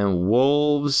 and then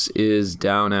Wolves is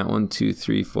down at 1, 2,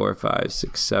 3, 4, 5,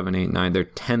 6, 7, 8, 9. They're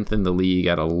 10th in the league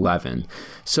at 11.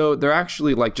 So they're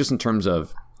actually just in terms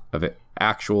of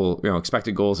actual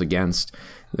expected goals against,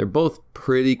 they're both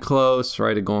pretty close,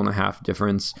 right? A 1.5 goal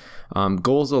difference.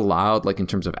 Goals allowed, in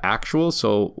terms of actual,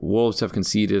 so Wolves have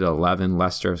conceded 11,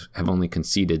 Leicester have only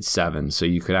conceded 7. So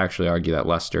you could actually argue that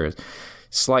Leicester is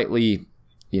slightly,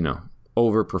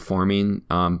 overperforming,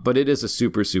 but it is a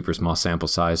super, super small sample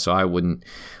size, so I wouldn't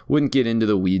get into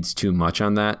the weeds too much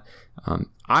on that.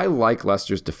 I like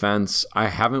Leicester's defense. I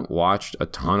haven't watched a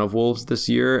ton of Wolves this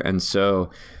year, and so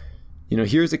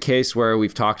here's a case where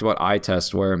we've talked about eye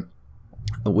test, where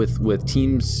with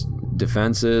teams'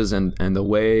 defenses and the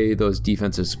way those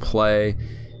defenses play,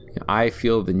 I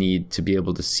feel the need to be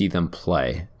able to see them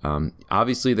play.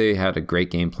 Obviously, they had a great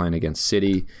game plan against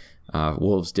City.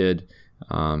 Wolves did.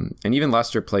 And even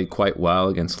Leicester played quite well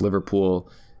against Liverpool.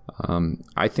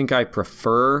 I think I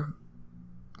prefer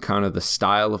kind of the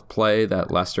style of play that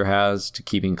Leicester has to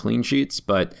keeping clean sheets,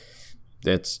 but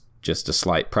that's just a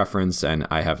slight preference, and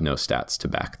I have no stats to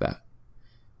back that.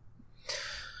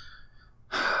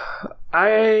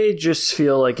 I just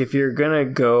feel like if you're going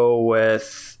to go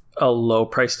with a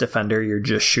low-price defender, you're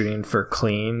just shooting for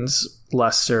cleans.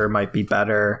 Leicester might be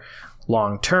better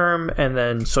long-term, and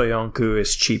then Soyuncu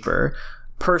is cheaper.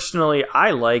 Personally,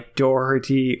 I like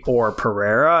Doherty or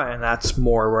Pereira, and that's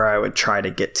more where I would try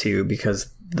to get to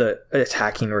because the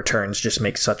attacking returns just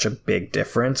make such a big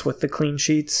difference with the clean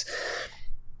sheets.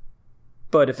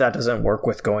 But if that doesn't work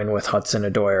with going with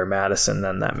Hudson-Odoi or Maddison,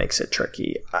 then that makes it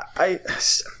tricky. I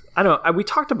don't know. We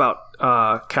talked about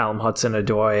Callum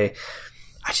Hudson-Odoi.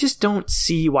 I just don't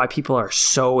see why people are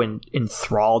so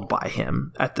enthralled by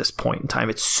him at this point in time.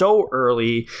 It's so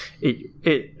early.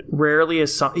 It rarely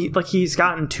is something he's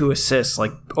gotten 2 assists.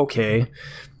 Okay,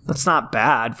 that's not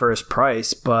bad for his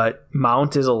price, but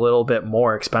Mount is a little bit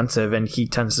more expensive, and he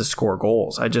tends to score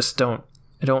goals. I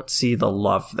don't see the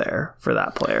love there for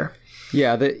that player.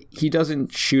 Yeah, he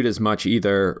doesn't shoot as much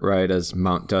either, right, as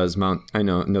Mount does. Mount, I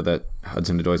know that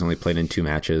Hudson-Odoi's only played in 2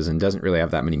 matches and doesn't really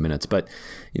have that many minutes, but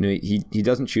he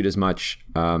doesn't shoot as much.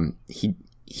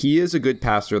 He is a good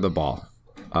passer of the ball,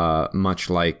 much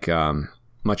like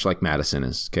Maddison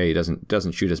is. Okay, he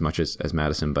doesn't shoot as much as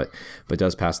Maddison, but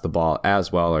does pass the ball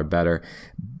as well or better.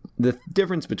 The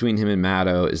difference between him and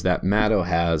Maddo is that Maddo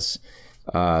has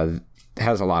a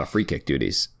lot of free kick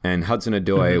duties, and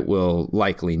Hudson-Odoi will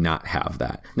likely not have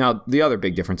that. Now, the other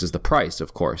big difference is the price,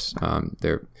 of course.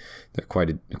 They're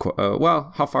quite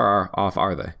well, how far off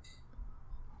are they?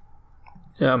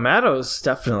 Yeah, Maddo's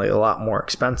definitely a lot more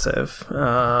expensive.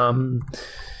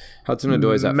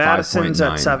 Hudson-Odoi's at Madison's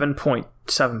 5.9. at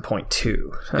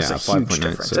 7.2. That's a huge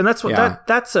difference. So, and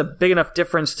that's a big enough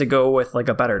difference to go with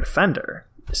a better defender.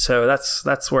 So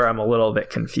that's where I'm a little bit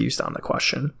confused on the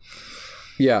question.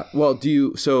 Yeah, well,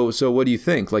 so what do you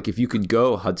think? If you could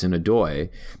go Hudson-Odoi,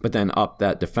 but then up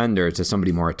that defender to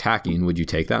somebody more attacking, would you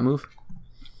take that move?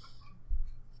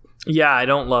 Yeah, I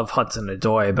don't love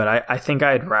Hudson-Odoi, but I think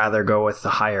I'd rather go with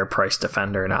the higher price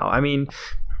defender now. I mean,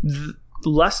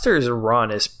 Leicester's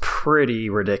run is pretty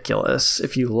ridiculous.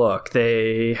 If you look,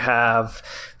 they have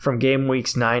from game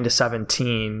weeks 9 to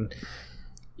 17,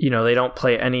 they don't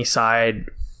play any side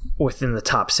within the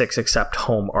top 6 except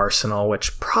home Arsenal,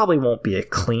 which probably won't be a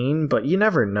clean, but you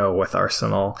never know with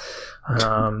Arsenal.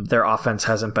 Their offense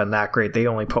hasn't been that great. They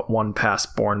only put 1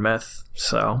 past Bournemouth,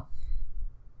 so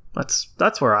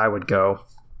that's where I would go.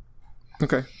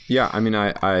 Okay. Yeah, I mean,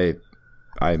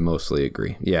 I mostly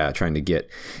agree. Yeah, trying to get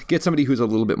somebody who's a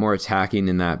little bit more attacking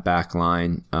in that back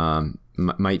line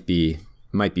might be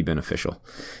beneficial.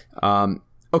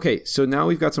 Okay, so now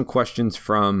we've got some questions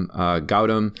from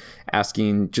Gautam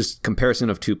asking just comparison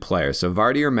of 2 players. So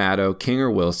Vardy or Matto, King or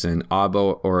Wilson,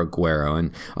 Abo or Aguero.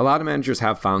 And a lot of managers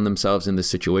have found themselves in this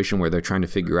situation where they're trying to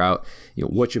figure out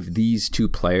which of these 2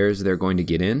 players they're going to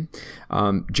get in.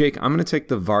 Jake, I'm going to take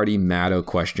the Vardy-Matto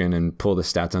question and pull the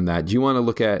stats on that. Do you want to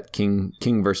look at King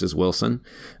versus Wilson,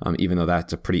 even though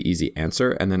that's a pretty easy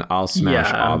answer? And then I'll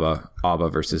smash Aba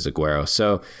versus Aguero.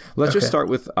 So let's just start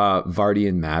with Vardy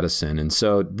and Maddison. And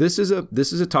so this is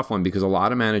a tough one because a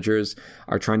lot of managers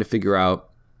are trying to figure out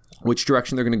which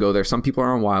direction they're going to go there. Some people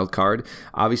are on wild card.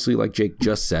 Obviously, like Jake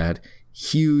just said,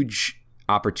 huge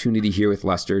opportunity here with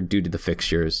Leicester due to the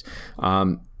fixtures.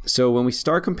 So when we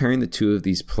start comparing the 2 of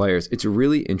these players, it's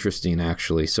really interesting,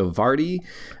 actually. So Vardy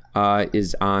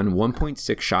is on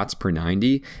 1.6 shots per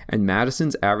 90, and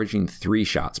Maddison's averaging 3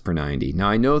 shots per 90. Now,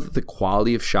 I know that the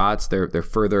quality of shots, they're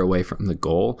further away from the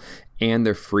goal, and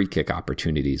their free kick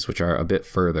opportunities, which are a bit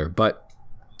further. But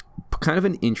kind of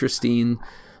an interesting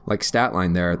stat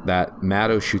line there that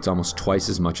Matto shoots almost twice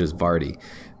as much as Vardy.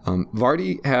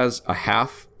 Vardy has a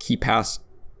half key pass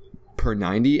per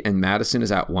 90, and Maddison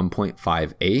is at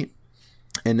 1.58.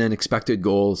 And then expected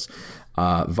goals,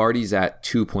 Vardy's at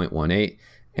 2.18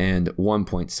 and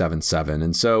 1.77.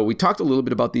 And so we talked a little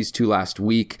bit about these 2 last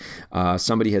week.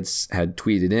 Somebody had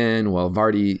tweeted in, well,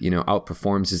 Vardy,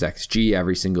 outperforms his XG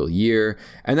every single year.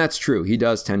 And that's true. He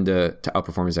does tend to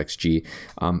outperform his XG.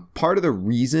 Part of the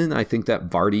reason I think that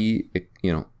Vardy,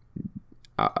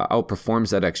 outperforms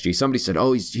that XG. Somebody said,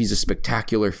 oh, he's a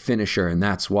spectacular finisher, and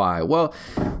that's why. Well,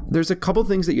 there's a couple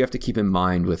things that you have to keep in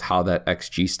mind with how that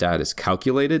XG stat is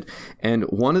calculated. And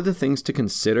one of the things to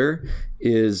consider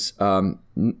is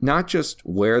not just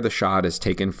where the shot is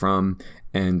taken from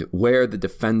and where the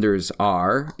defenders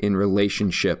are in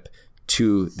relationship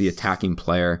to the attacking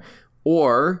player,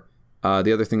 or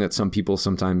the other thing that some people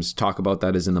sometimes talk about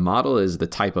that is in the model is the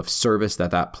type of service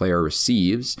that player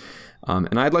receives.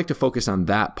 And I'd like to focus on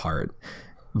that part.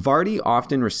 Vardy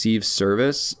often receives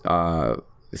service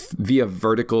via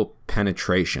vertical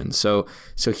penetration. So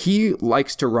he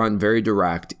likes to run very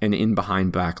direct and in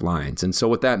behind back lines. And so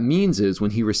what that means is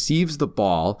when he receives the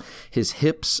ball, his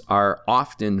hips are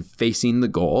often facing the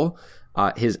goal.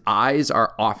 His eyes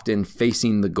are often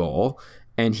facing the goal.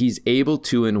 And he's able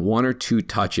to, in 1 or 2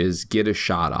 touches, get a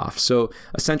shot off. So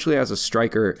essentially, as a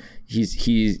striker, he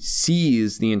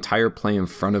sees the entire play in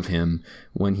front of him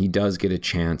when he does get a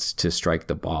chance to strike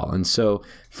the ball. And so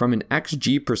from an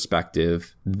XG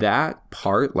perspective, that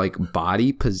part,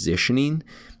 body positioning,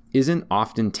 isn't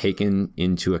often taken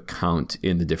into account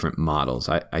in the different models.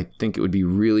 I think it would be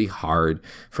really hard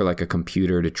for a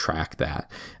computer to track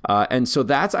that. And so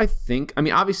that's,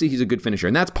 obviously he's a good finisher,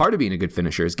 and that's part of being a good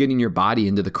finisher is getting your body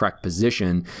into the correct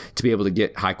position to be able to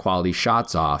get high quality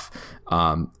shots off.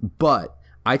 But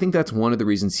I think that's one of the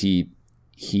reasons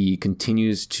he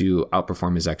continues to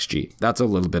outperform his XG. That's a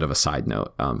little bit of a side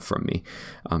note from me.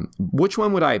 Which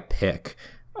one would I pick?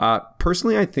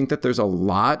 Personally, I think that there's a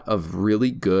lot of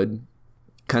really good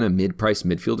kind of mid-price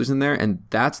midfielders in there, and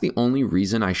that's the only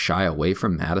reason I shy away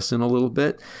from Maddison a little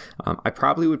bit. I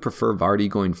probably would prefer Vardy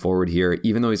going forward here,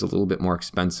 even though he's a little bit more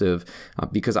expensive,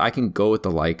 because I can go with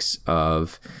the likes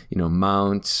of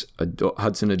Mount,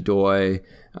 Hudson-Odoi,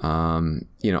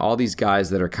 all these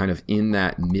guys that are kind of in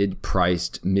that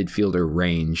mid-priced midfielder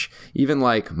range, even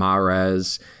like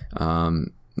Mahrez,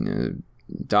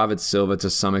 David Silva to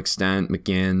some extent,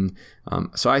 McGinn.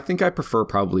 So I think I prefer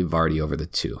probably Vardy over the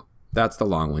 2. That's the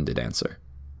long-winded answer.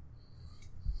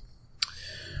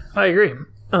 I agree.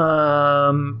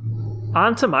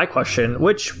 On to my question,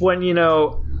 which when,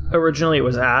 originally it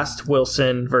was asked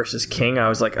Wilson versus King, I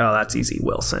was like, oh, that's easy,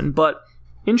 Wilson. But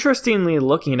interestingly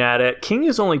looking at it, King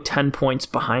is only 10 points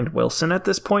behind Wilson at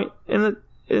this point in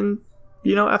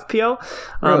FPL.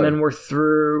 Really? And we're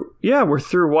through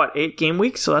what, 8 game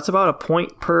weeks? So that's about a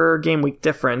point per game week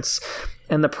difference.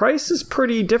 And the price is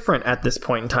pretty different at this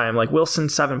point in time. Like Wilson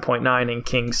 7.9 and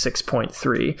King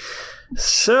 6.3.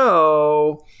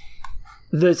 So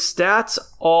The stats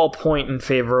all point in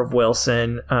favor of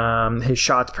Wilson. His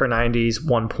shots per 90 is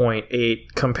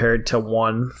 1.8 compared to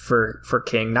 1 for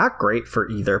King. Not great for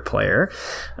either player.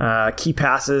 Key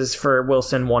passes for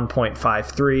Wilson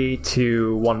 1.53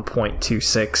 to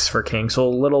 1.26 for King. So a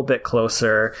little bit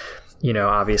closer.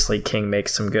 Obviously King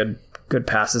makes some good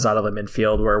passes out of the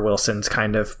midfield where Wilson's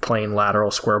kind of playing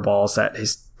lateral square balls that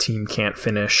his team can't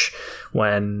finish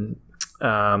when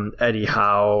Eddie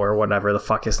Howe or whatever the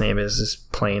fuck his name is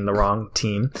playing the wrong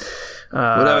team.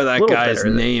 Whatever that guy's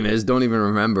name is, don't even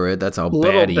remember it. That's how bad he is.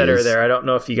 A little bitter there. I don't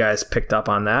know if you guys picked up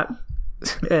on that.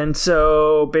 And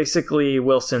so basically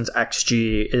Wilson's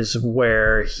XG is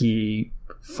where he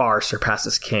far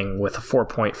surpasses King with a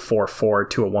 4.44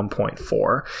 to a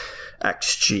 1.4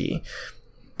 XG.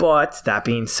 But that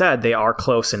being said, they are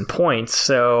close in points,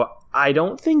 so I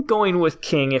don't think going with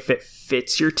King, if it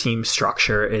fits your team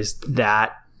structure, is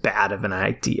that bad of an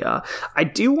idea. I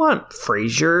do want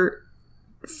Frazier,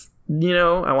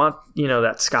 I want,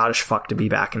 that Scottish fuck to be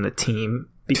back in the team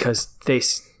because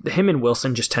him and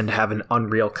Wilson just tend to have an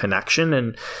unreal connection,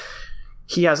 and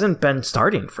he hasn't been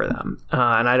starting for them.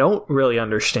 And I don't really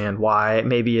understand why.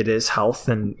 Maybe it is health,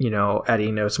 and,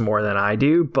 Eddie knows more than I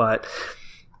do, but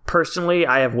personally,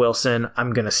 I have Wilson.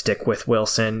 I'm going to stick with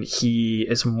Wilson. He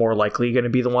is more likely going to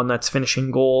be the one that's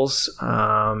finishing goals.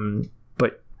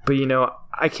 But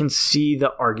I can see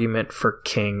the argument for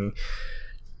King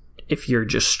if you're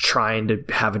just trying to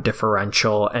have a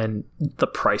differential and the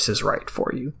price is right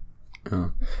for you.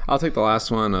 I'll take the last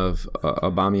one of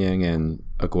Aubameyang and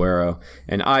Aguero.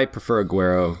 And I prefer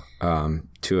Aguero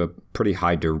to a pretty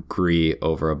high degree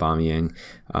over Aubameyang.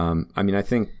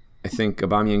 I think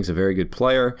Aubameyang's a very good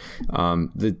player.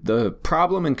 The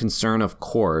problem and concern, of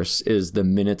course, is the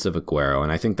minutes of Aguero,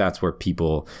 and I think that's where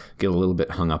people get a little bit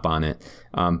hung up on it.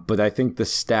 But I think the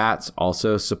stats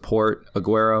also support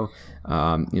Aguero.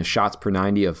 Shots per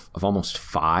 90 of almost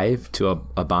 5 to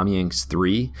Aubameyang's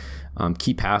 3.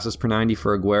 Key passes per 90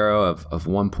 for Aguero of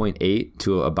 1.8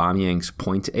 to Aubameyang's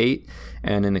 0.8,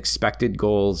 and an expected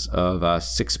goals of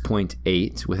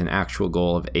 6.8 with an actual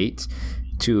goal of 8.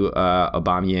 To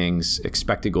Aubameyang's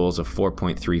expected goals of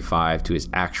 4.35 to his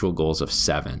actual goals of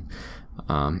 7.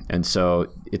 And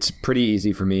so it's pretty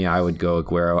easy for me. I would go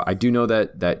Aguero. I do know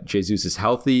that Jesus is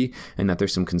healthy and that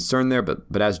there's some concern there,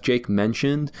 but as Jake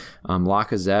mentioned,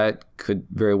 Lacazette could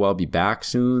very well be back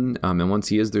soon. And once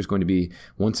he is, there's going to be,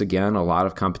 once again, a lot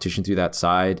of competition through that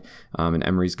side. And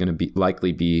Emery's going to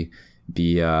likely be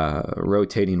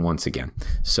rotating once again.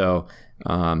 So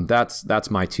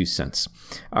that's my 2 cents.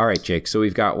 All right, Jake. So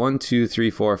we've got 1, 2, 3,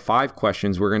 4, 5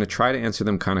 questions. We're going to try to answer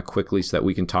them kind of quickly so that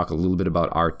we can talk a little bit about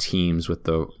our teams with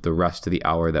the rest of the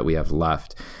hour that we have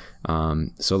left.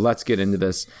 So let's get into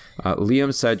this.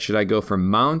 Liam said, should I go for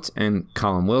Mount and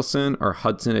Callum Wilson or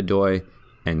Hudson-Odoi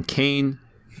and Kane?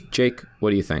 Jake, what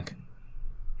do you think?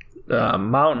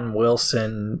 Mount and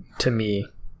Wilson to me.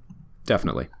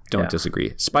 Definitely. Don't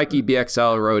disagree. Spiky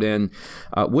BXL wrote in,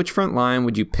 which front line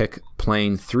would you pick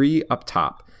playing 3 up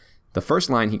top? The first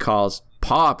line he calls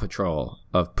Paw Patrol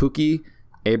of Pukki,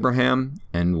 Abraham,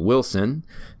 and Wilson.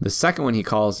 The second one he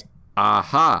calls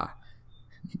Aha,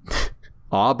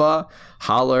 Auba,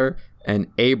 Haller, and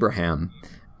Abraham.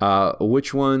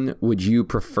 Which one would you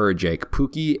prefer, Jake?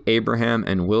 Pukki, Abraham,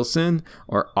 and Wilson,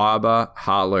 or Auba,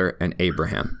 Haller, and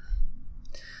Abraham?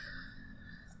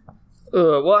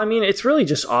 It's really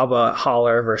just Auba,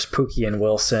 Haller versus Pukki and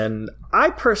Wilson. I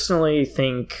personally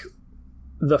think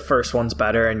the first one's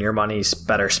better and your money's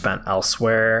better spent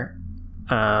elsewhere.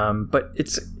 But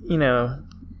it's,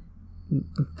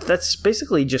 that's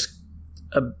basically just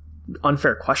an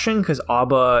unfair question because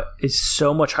Auba is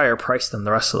so much higher priced than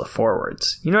the rest of the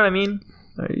forwards. You know what I mean?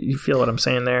 You feel what I'm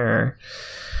saying there? Or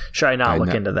should I not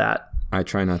look into that? I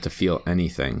try not to feel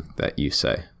anything that you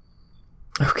say.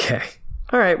 Okay.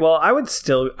 All right. Well,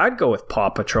 I'd go with Paw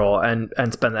Patrol and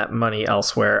spend that money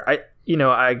elsewhere.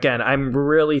 I'm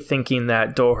really thinking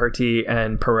that Doherty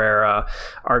and Pereira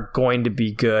are going to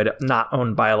be good, not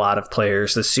owned by a lot of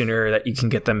players. The sooner that you can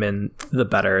get them in, the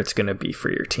better it's going to be for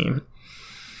your team.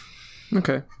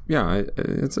 Okay. Yeah,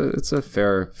 it's a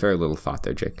fair little thought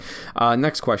there, Jake.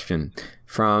 Next question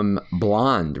from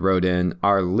Blonde wrote in,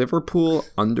 are Liverpool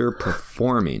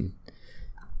underperforming?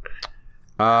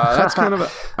 That's kind of a,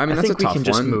 that's a tough one. I think we can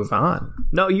just move on.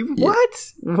 No,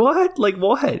 what? What? Like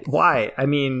what? Why?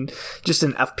 Just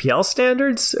in FPL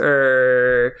standards,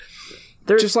 or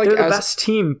they're the best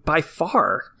team by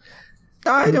far.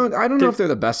 I don't know if they're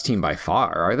the best team by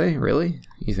far. Are they really?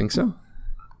 You think so?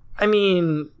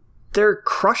 They're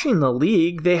crushing the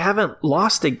league. They haven't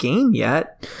lost a game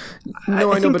yet.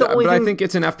 No, I know, but I think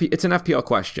it's an FPL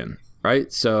question.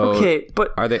 right? So okay,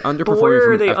 but are they underperforming? But where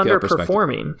from are they an FPL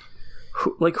underperforming?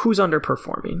 Who's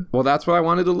underperforming? Well, that's what I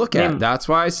wanted to look at. That's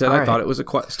why I said I thought it was a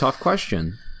tough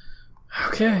question.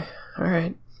 Okay, all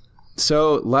right.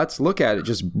 So let's look at it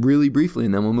just really briefly,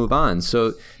 and then we'll move on.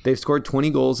 So they've scored 20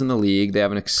 goals in the league. They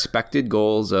have an expected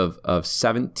goals of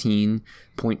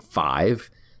 17.5.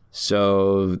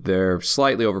 So they're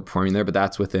slightly overperforming there, but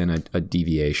that's within a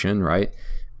deviation, right?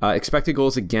 Expected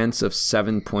goals against of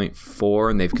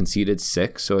 7.4, and they've conceded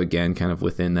 6. So again, kind of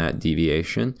within that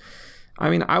deviation. I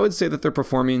mean, I would say that they're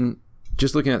performing,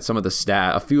 just looking at some of a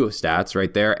few stats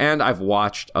right there, and I've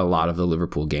watched a lot of the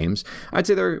Liverpool games. I'd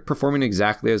say they're performing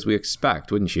exactly as we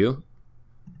expect, wouldn't you?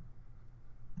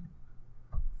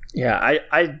 Yeah,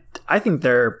 I think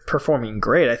they're performing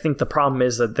great. I think the problem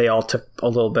is that they all took a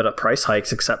little bit of price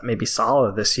hikes, except maybe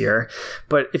Salah this year.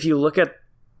 But if you look at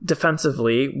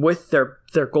defensively, with their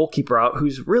goalkeeper out,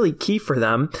 who's really key for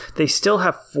them, they still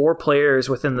have 4 players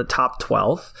within the top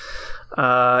 12.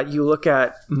 You look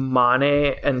at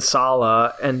Mane and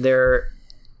Salah, and they're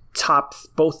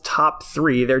both top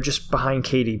 3. They're just behind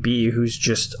KDB, who's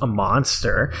just a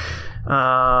monster.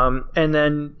 And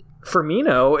then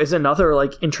Firmino is another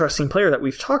interesting player that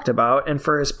we've talked about, and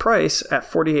for his price at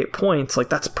 48 points,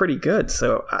 that's pretty good.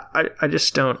 So I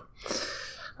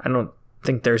don't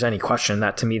think there's any question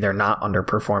that, to me, they're not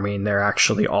underperforming. They're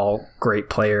actually all great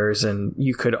players, and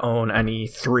you could own any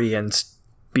 3 and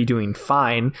be doing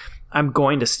fine. I'm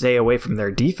going to stay away from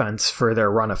their defense for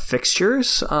their run of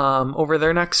fixtures over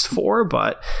their next 4,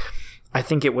 but I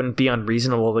think it wouldn't be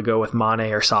unreasonable to go with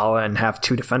Mane or Salah and have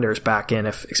 2 defenders back in,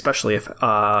 especially if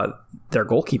their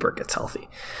goalkeeper gets healthy.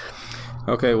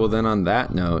 Okay, well then on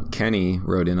that note, Kenny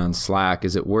wrote in on Slack,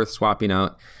 is it worth swapping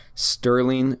out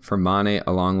Sterling for Mane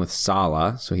along with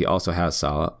Salah, so he also has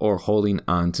Salah, or holding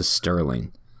on to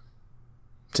Sterling?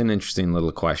 It's an interesting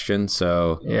little question.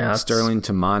 So yeah, Sterling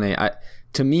to Mane,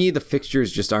 to me, the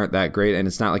fixtures just aren't that great, and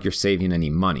it's not like you're saving any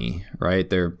money, right?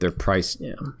 They're priced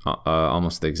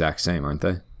almost the exact same, aren't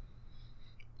they?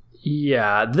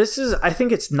 Yeah, I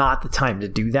think it's not the time to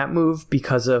do that move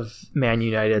because of Man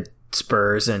United,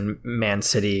 Spurs, and Man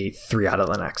City 3 out of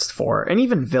the next 4. And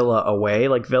even Villa away.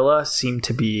 Villa seemed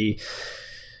to be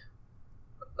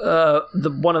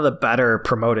one of the better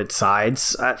promoted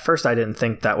sides. At first, I didn't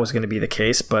think that was going to be the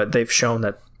case, but they've shown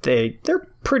that they're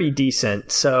pretty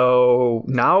decent. So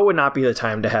now would not be the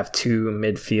time to have 2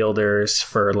 midfielders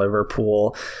for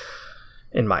Liverpool,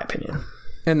 in my opinion.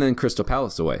 And then Crystal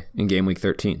Palace away in game week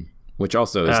 13, which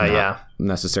also is not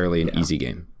necessarily an easy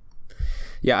game.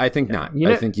 Yeah, I think not.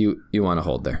 I think you want to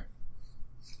hold there.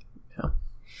 Yeah.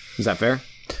 Is that fair?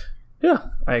 Yeah,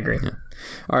 I agree. Yeah.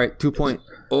 All right, 2 point.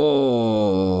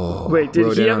 Oh. Wait,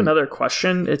 did he have another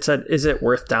question? It said, is it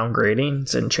worth downgrading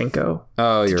Zinchenko?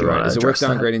 Oh, you're right. Is it worth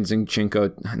downgrading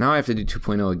Zinchenko? Now I have to do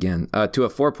 2.0 again. To a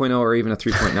 4.0 or even a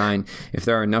 3.9 if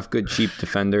there are enough good cheap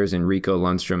defenders in Rico,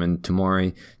 Lundstrom, and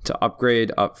Tomori to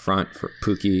upgrade up front for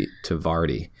Pukki to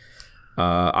Vardy.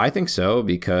 I think so,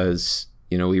 because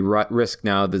we risk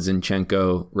now the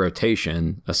Zinchenko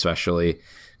rotation, especially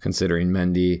considering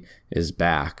Mendy is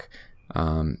back.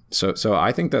 So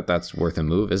I think that's worth a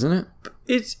move, isn't it?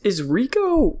 Is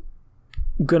Rico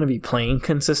going to be playing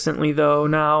consistently though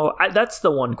now? That's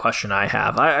the one question I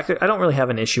have. I don't really have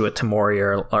an issue with Tomori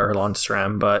or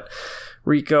Lundstrom, but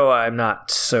Rico I'm not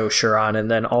so sure on.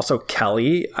 And then also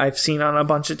Kelly I've seen on a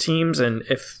bunch of teams, and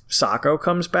if Sacco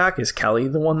comes back, is Kelly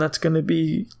the one that's going to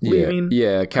be leaving?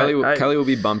 Yeah, Kelly will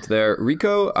be bumped there.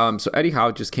 Rico, so Eddie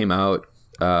Howe just came out,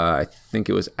 I think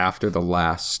it was after the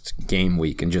last game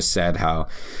week, and just said how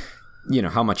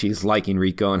much he's liking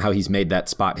Rico and how he's made that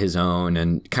spot his own,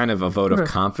 and kind of a vote of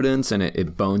confidence, and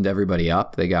it boned everybody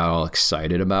up. They got all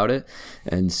excited about it.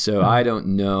 And so I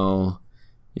don't know,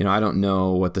 I don't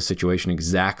know what the situation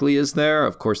exactly is there.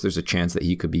 Of course, there's a chance that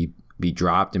he could be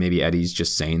dropped, and maybe Eddie's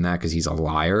just saying that because he's a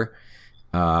liar,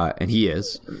 and he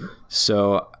is.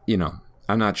 So,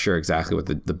 I'm not sure exactly what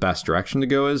the best direction to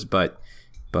go is, but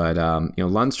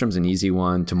Lundstrom's an easy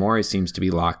one. Tomori seems to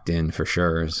be locked in for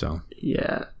sure. So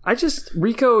yeah,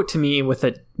 Rico to me with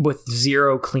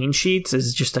 0 clean sheets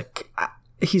is just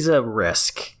he's a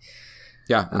risk.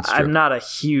 Yeah, that's true. I'm not a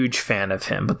huge fan of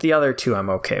him, but the other 2 I'm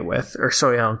okay with. Or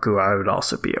Soyuncu I would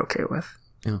also be okay with.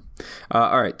 Yeah.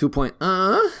 All right. 2 point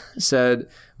said,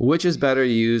 which is better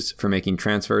used for making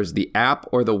transfers, the app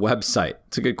or the website?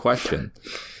 It's a good question.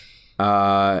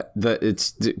 But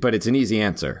it's an easy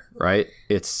answer, right?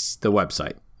 It's the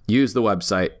website. Use the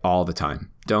website all the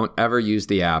time. Don't ever use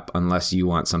the app unless you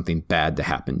want something bad to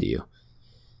happen to you.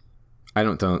 I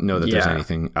don't know that there's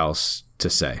anything else to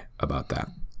say about that.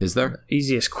 Is there?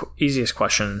 Easiest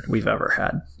question we've ever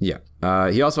had. Yeah.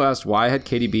 He also asked, why had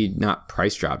KDB not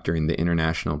price dropped during the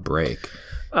international break?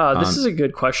 This is a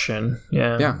good question.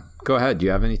 Yeah. Yeah. Go ahead. Do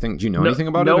you have anything? Do you know anything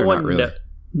about it or not really?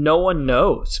 No one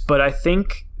knows, but I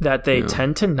think that they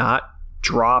tend to not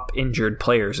drop injured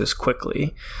players as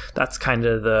quickly. That's kind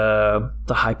of the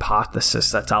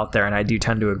hypothesis that's out there, and I do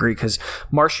tend to agree, because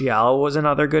Martial was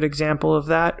another good example of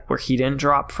that, where he didn't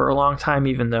drop for a long time,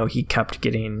 even though he kept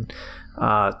getting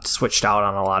switched out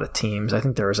on a lot of teams. I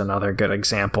think there was another good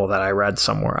example that I read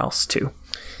somewhere else too.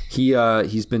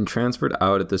 He's been transferred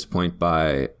out at this point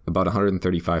by about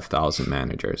 135,000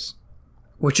 managers.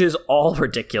 Which is all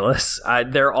ridiculous.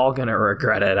 They're all going to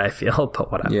regret it, I feel,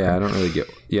 but whatever. Yeah, I don't really get...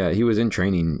 Yeah, he was in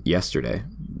training yesterday.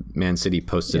 Man City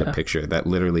posted a picture that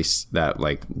literally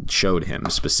showed him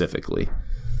specifically.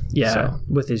 Yeah, so.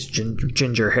 With his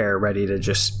ginger hair ready to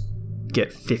just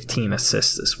get 15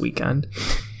 assists this weekend.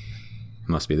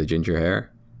 Must be the ginger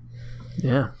hair.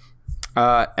 Yeah.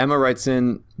 Emma writes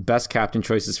in, best captain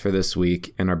choices for this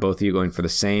week, and are both of you going for the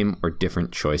same or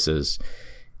different choices?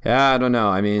 Yeah, I don't know.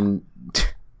 I mean...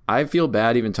 I feel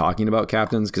bad even talking about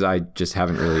captains because I just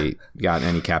haven't really gotten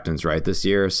any captains right this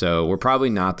year. So we're probably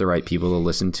not the right people to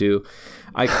listen to.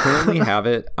 I currently have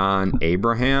it on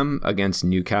Abraham against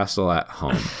Newcastle at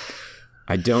home.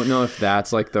 I don't know if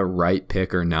that's like the right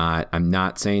pick or not. I'm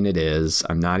not saying it is.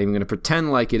 I'm not even going to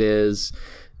pretend like it is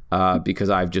because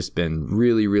I've just been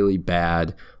really, really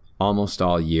bad almost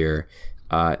all year.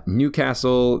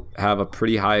 Newcastle have a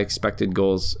pretty high expected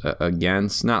goals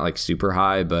against, not like super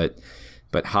high, but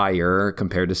higher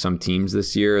compared to some teams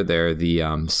this year. They're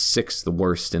the sixth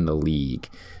worst in the league.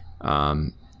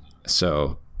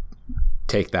 So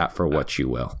take that for what you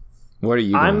will. What are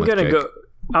you going with, Jake?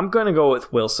 I'm going to go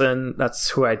with Wilson.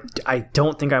 That's who I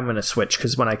don't think I'm going to switch,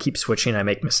 because when I keep switching, I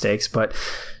make mistakes. But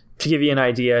to give you an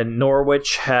idea,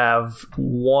 Norwich have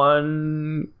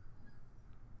one...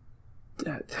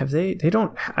 I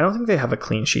don't think they have a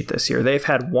clean sheet this year. They've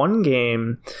had one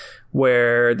game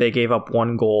where they gave up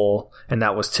one goal, and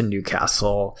that was to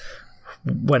Newcastle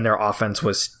when their offense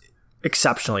was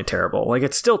exceptionally terrible. Like,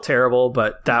 it's still terrible,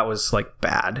 but that was like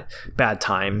bad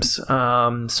times.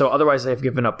 So otherwise they've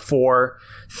given up 4,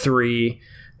 3,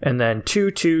 and then 2,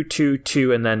 2, 2,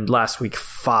 2, and then last week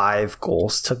 5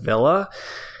 goals to Villa.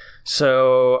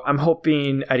 So I'm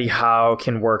hoping Eddie Howe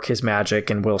can work his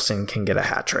magic and Wilson can get a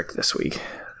hat trick this week.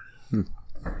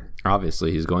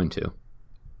 Obviously, he's going to.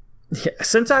 Yeah,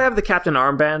 since I have the captain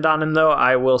armband on him, though,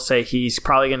 I will say he's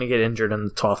probably going to get injured in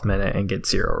the 12th minute and get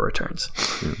 0 returns.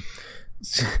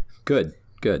 Good.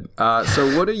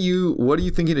 So what are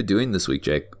you thinking of doing this week,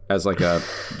 Jake? As like a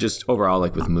just overall,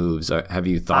 like with moves, have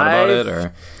you thought about it?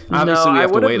 Or obviously we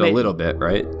have to wait a little bit,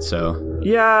 right? So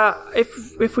yeah,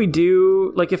 if we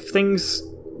do, like, if things,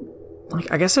 like,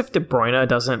 I guess if De Bruyne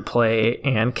doesn't play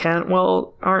and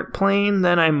Cantwell aren't playing,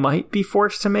 then I might be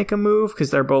forced to make a move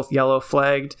because they're both yellow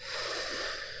flagged.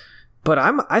 But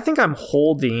I think I'm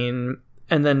holding.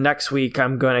 And then next week,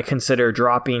 I'm going to consider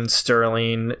dropping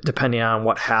Sterling, depending on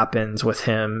what happens with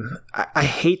him. I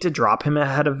hate to drop him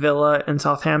ahead of Villa and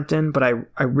Southampton, but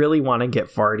I really want to get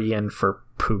Vardy in for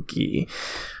Pukki.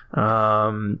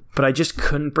 But I just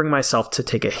couldn't bring myself to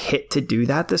take a hit to do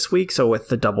that this week. So with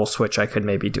the double switch, I could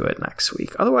maybe do it next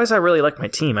week. Otherwise, I really like my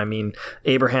team. I mean,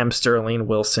 Abraham, Sterling,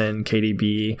 Wilson,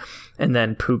 KDB, and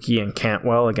then Pukki and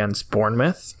Cantwell against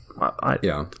Bournemouth. I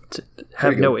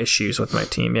have no issues with my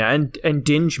team. Yeah, and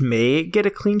Dinge may get a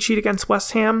clean sheet against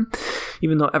West Ham,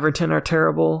 even though Everton are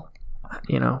terrible.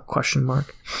 Question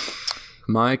mark.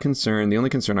 My concern, the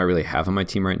only concern I really have on my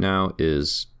team right now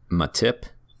is Matip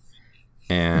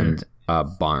and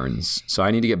Barnes. So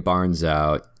I need to get Barnes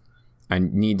out. I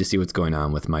need to see what's going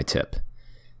on with my tip.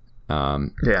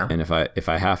 And if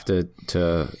I have to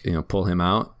pull him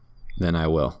out, then I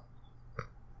will.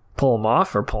 Pull him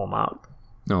off or pull him out?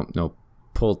 No,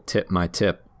 my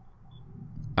tip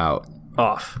out.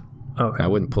 Off. Okay. I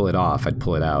wouldn't pull it off. I'd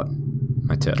pull it out.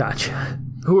 My tip. Gotcha.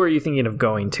 Who are you thinking of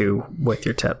going to with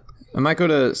your tip? I might go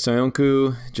to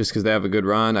Soyuncu just because they have a good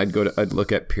run. I'd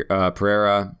look at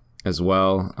Pereira as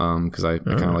well because I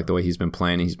kind of like the way he's been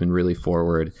playing. He's been really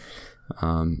forward.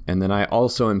 And then I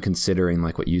also am considering,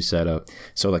 like what you said,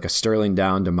 so like a Sterling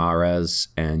down to Mahrez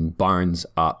and Barnes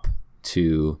up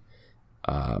to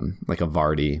like a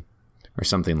Vardy or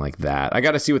something like that. I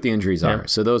got to see what the injuries are.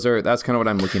 So that's kind of what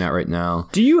I'm looking at right now.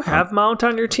 Do you have Mount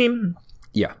on your team?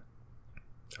 Yeah.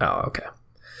 Oh, okay.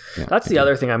 Yeah, that's the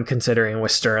other thing I'm considering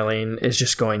with Sterling is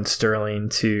just going Sterling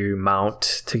to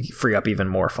Mount to free up even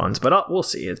more funds. But we'll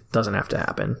see. It doesn't have to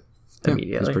happen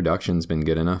immediately. His production's been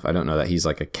good enough. I don't know that he's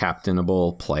like a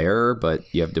captainable player, but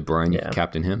you have De Bruyne, you can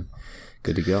captain him.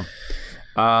 Good to go.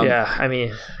 Yeah, I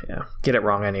mean, get it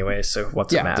wrong anyway, so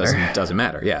what's it matter? Doesn't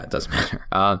matter. Yeah, it doesn't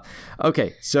matter.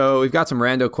 Okay, so we've got some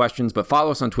rando questions, but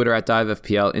follow us on Twitter at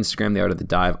DiveFPL, Instagram, The Art of the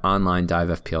Dive, online,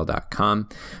 divefpl.com.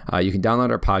 You can download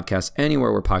our podcast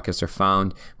anywhere where podcasts are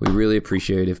found. We really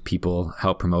appreciate if people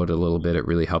help promote it a little bit. It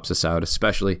really helps us out,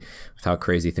 especially with how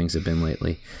crazy things have been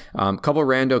lately. Couple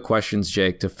rando questions,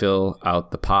 Jake, to fill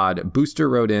out the pod. Booster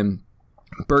wrote in,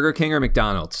 Burger King or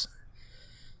McDonald's?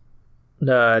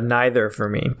 Neither for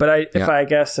me, but if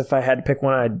I had to pick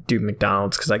one, I'd do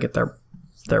McDonald's because I get their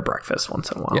breakfast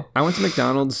once in a while. Yeah, I went to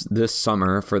McDonald's this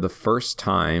summer for the first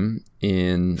time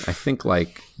in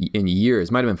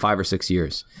years. Might have been 5 or 6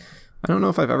 years. I don't know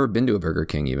if I've ever been to a Burger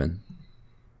King even.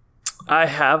 I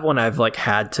have when I've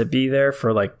had to be there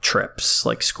for trips,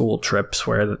 school trips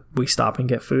where we stop and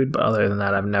get food. But other than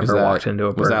that, I've never walked into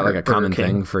a Burger King. Was that a common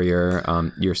thing for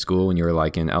your school when you were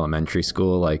in elementary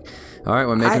school? All right,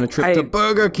 we're making a trip to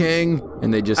Burger King,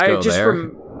 and they just go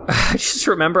there. I just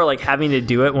remember having to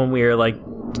do it when we were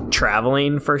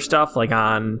traveling for stuff,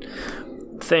 on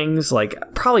things.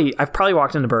 I've probably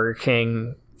walked into Burger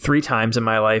King 3 times in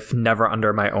my life, never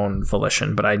under my own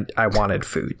volition, but I wanted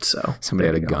food, so somebody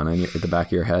had a gun at the back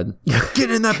of your head.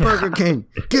 Get in that Burger King!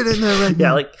 Get in there right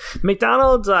now! Yeah,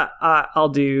 McDonald's, I'll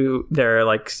do their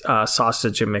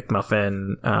sausage and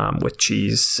McMuffin with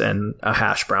cheese and a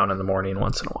hash brown in the morning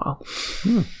once in a while.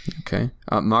 Okay.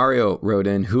 Mario wrote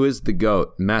in, who is the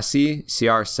GOAT? Messi,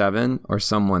 CR7, or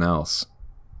someone else?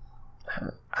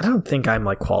 I don't think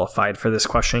I'm qualified for this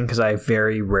question because I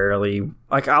very rarely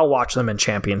I'll watch them in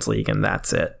Champions League and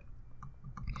that's it.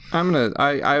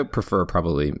 I prefer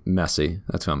probably Messi.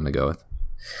 That's who I'm gonna go with.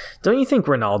 Don't you think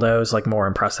Ronaldo is more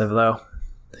impressive though?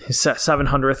 His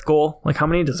 700th goal. How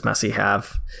many does Messi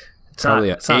have? It's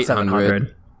probably not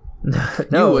 700.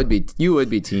 No, you would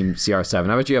be team CR7.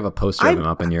 I bet you have a poster of him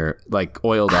up in your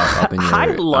oiled up in your. I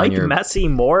like Messi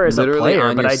more as a player, literally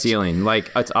on but your ceiling.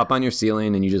 It's up on your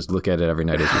ceiling, and you just look at it every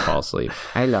night as you fall asleep.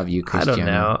 I love you, Cristiano. I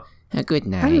don't know. A good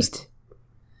night.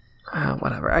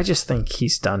 Whatever. I just think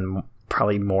he's done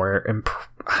probably more.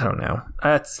 I don't know.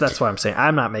 That's what I'm saying.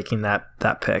 I'm not making that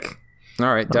pick.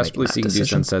 All right, Desperately Seeking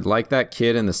Deucen said, like that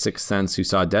kid in The Sixth Sense who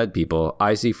saw dead people,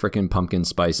 I see frickin' pumpkin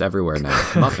spice everywhere now.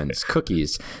 Muffins,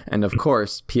 cookies, and of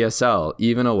course, PSL,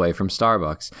 even away from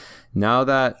Starbucks. Now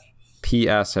that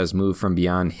PS has moved from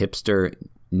beyond hipster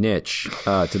niche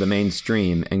to the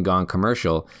mainstream and gone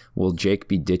commercial, will Jake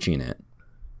be ditching it?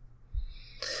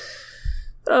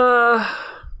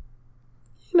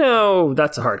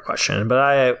 That's a hard question, but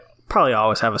I probably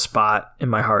always have a spot in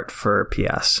my heart for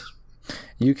PS.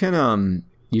 You can,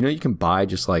 you can buy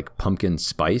just pumpkin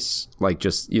spice, like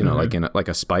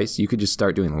a spice. You could just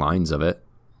start doing lines of it.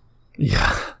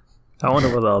 Yeah. I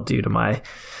wonder what they'll do to my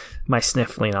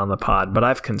sniffling on the pod, but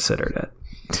I've considered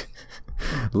it.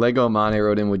 Lego Mane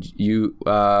wrote in,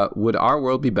 would our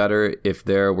world be better if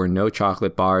there were no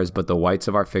chocolate bars, but the whites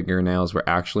of our fingernails were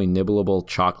actually nibbleable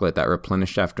chocolate that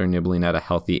replenished after nibbling at a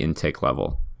healthy intake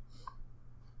level?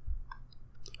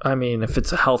 I mean, if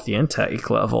it's a healthy intake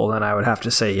level, then I would have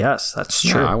to say yes. That's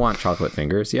true. Yeah, I want chocolate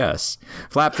fingers, yes.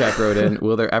 Flapjack wrote in,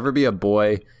 will there ever be a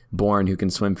boy born who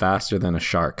can swim faster than a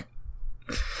shark?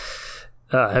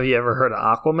 Have you ever heard of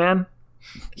Aquaman?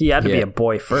 He had to be a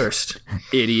boy first.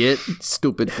 Idiot.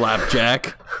 Stupid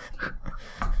Flapjack.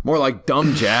 More like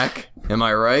Dumb Jack. Am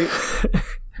I right?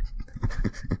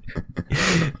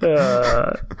 All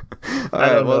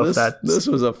right, well, this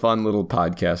was a fun little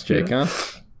podcast, Jake, huh?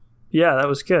 Yeah, that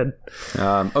was good.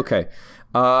 Okay.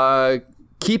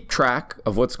 Keep track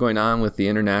of what's going on with the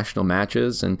international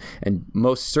matches and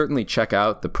most certainly check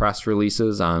out the press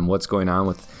releases on what's going on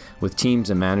with teams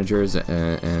and managers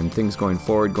and things going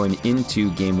forward, going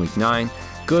into Game Week 9.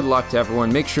 Good luck to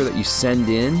everyone. Make sure that you send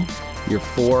in your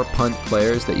 4 punt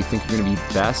players that you think are going to be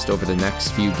best over the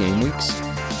next few game weeks.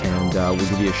 And we'll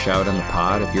give you a shout on the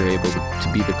pod if you're able to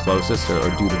be the closest or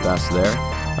do the best there.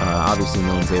 Obviously,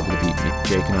 no one's able to beat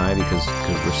Jake and I because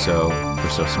we're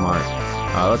so smart.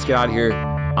 Let's get out of here.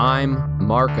 I'm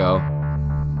Marco.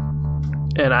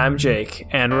 And I'm Jake.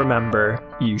 And remember,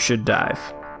 you should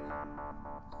dive.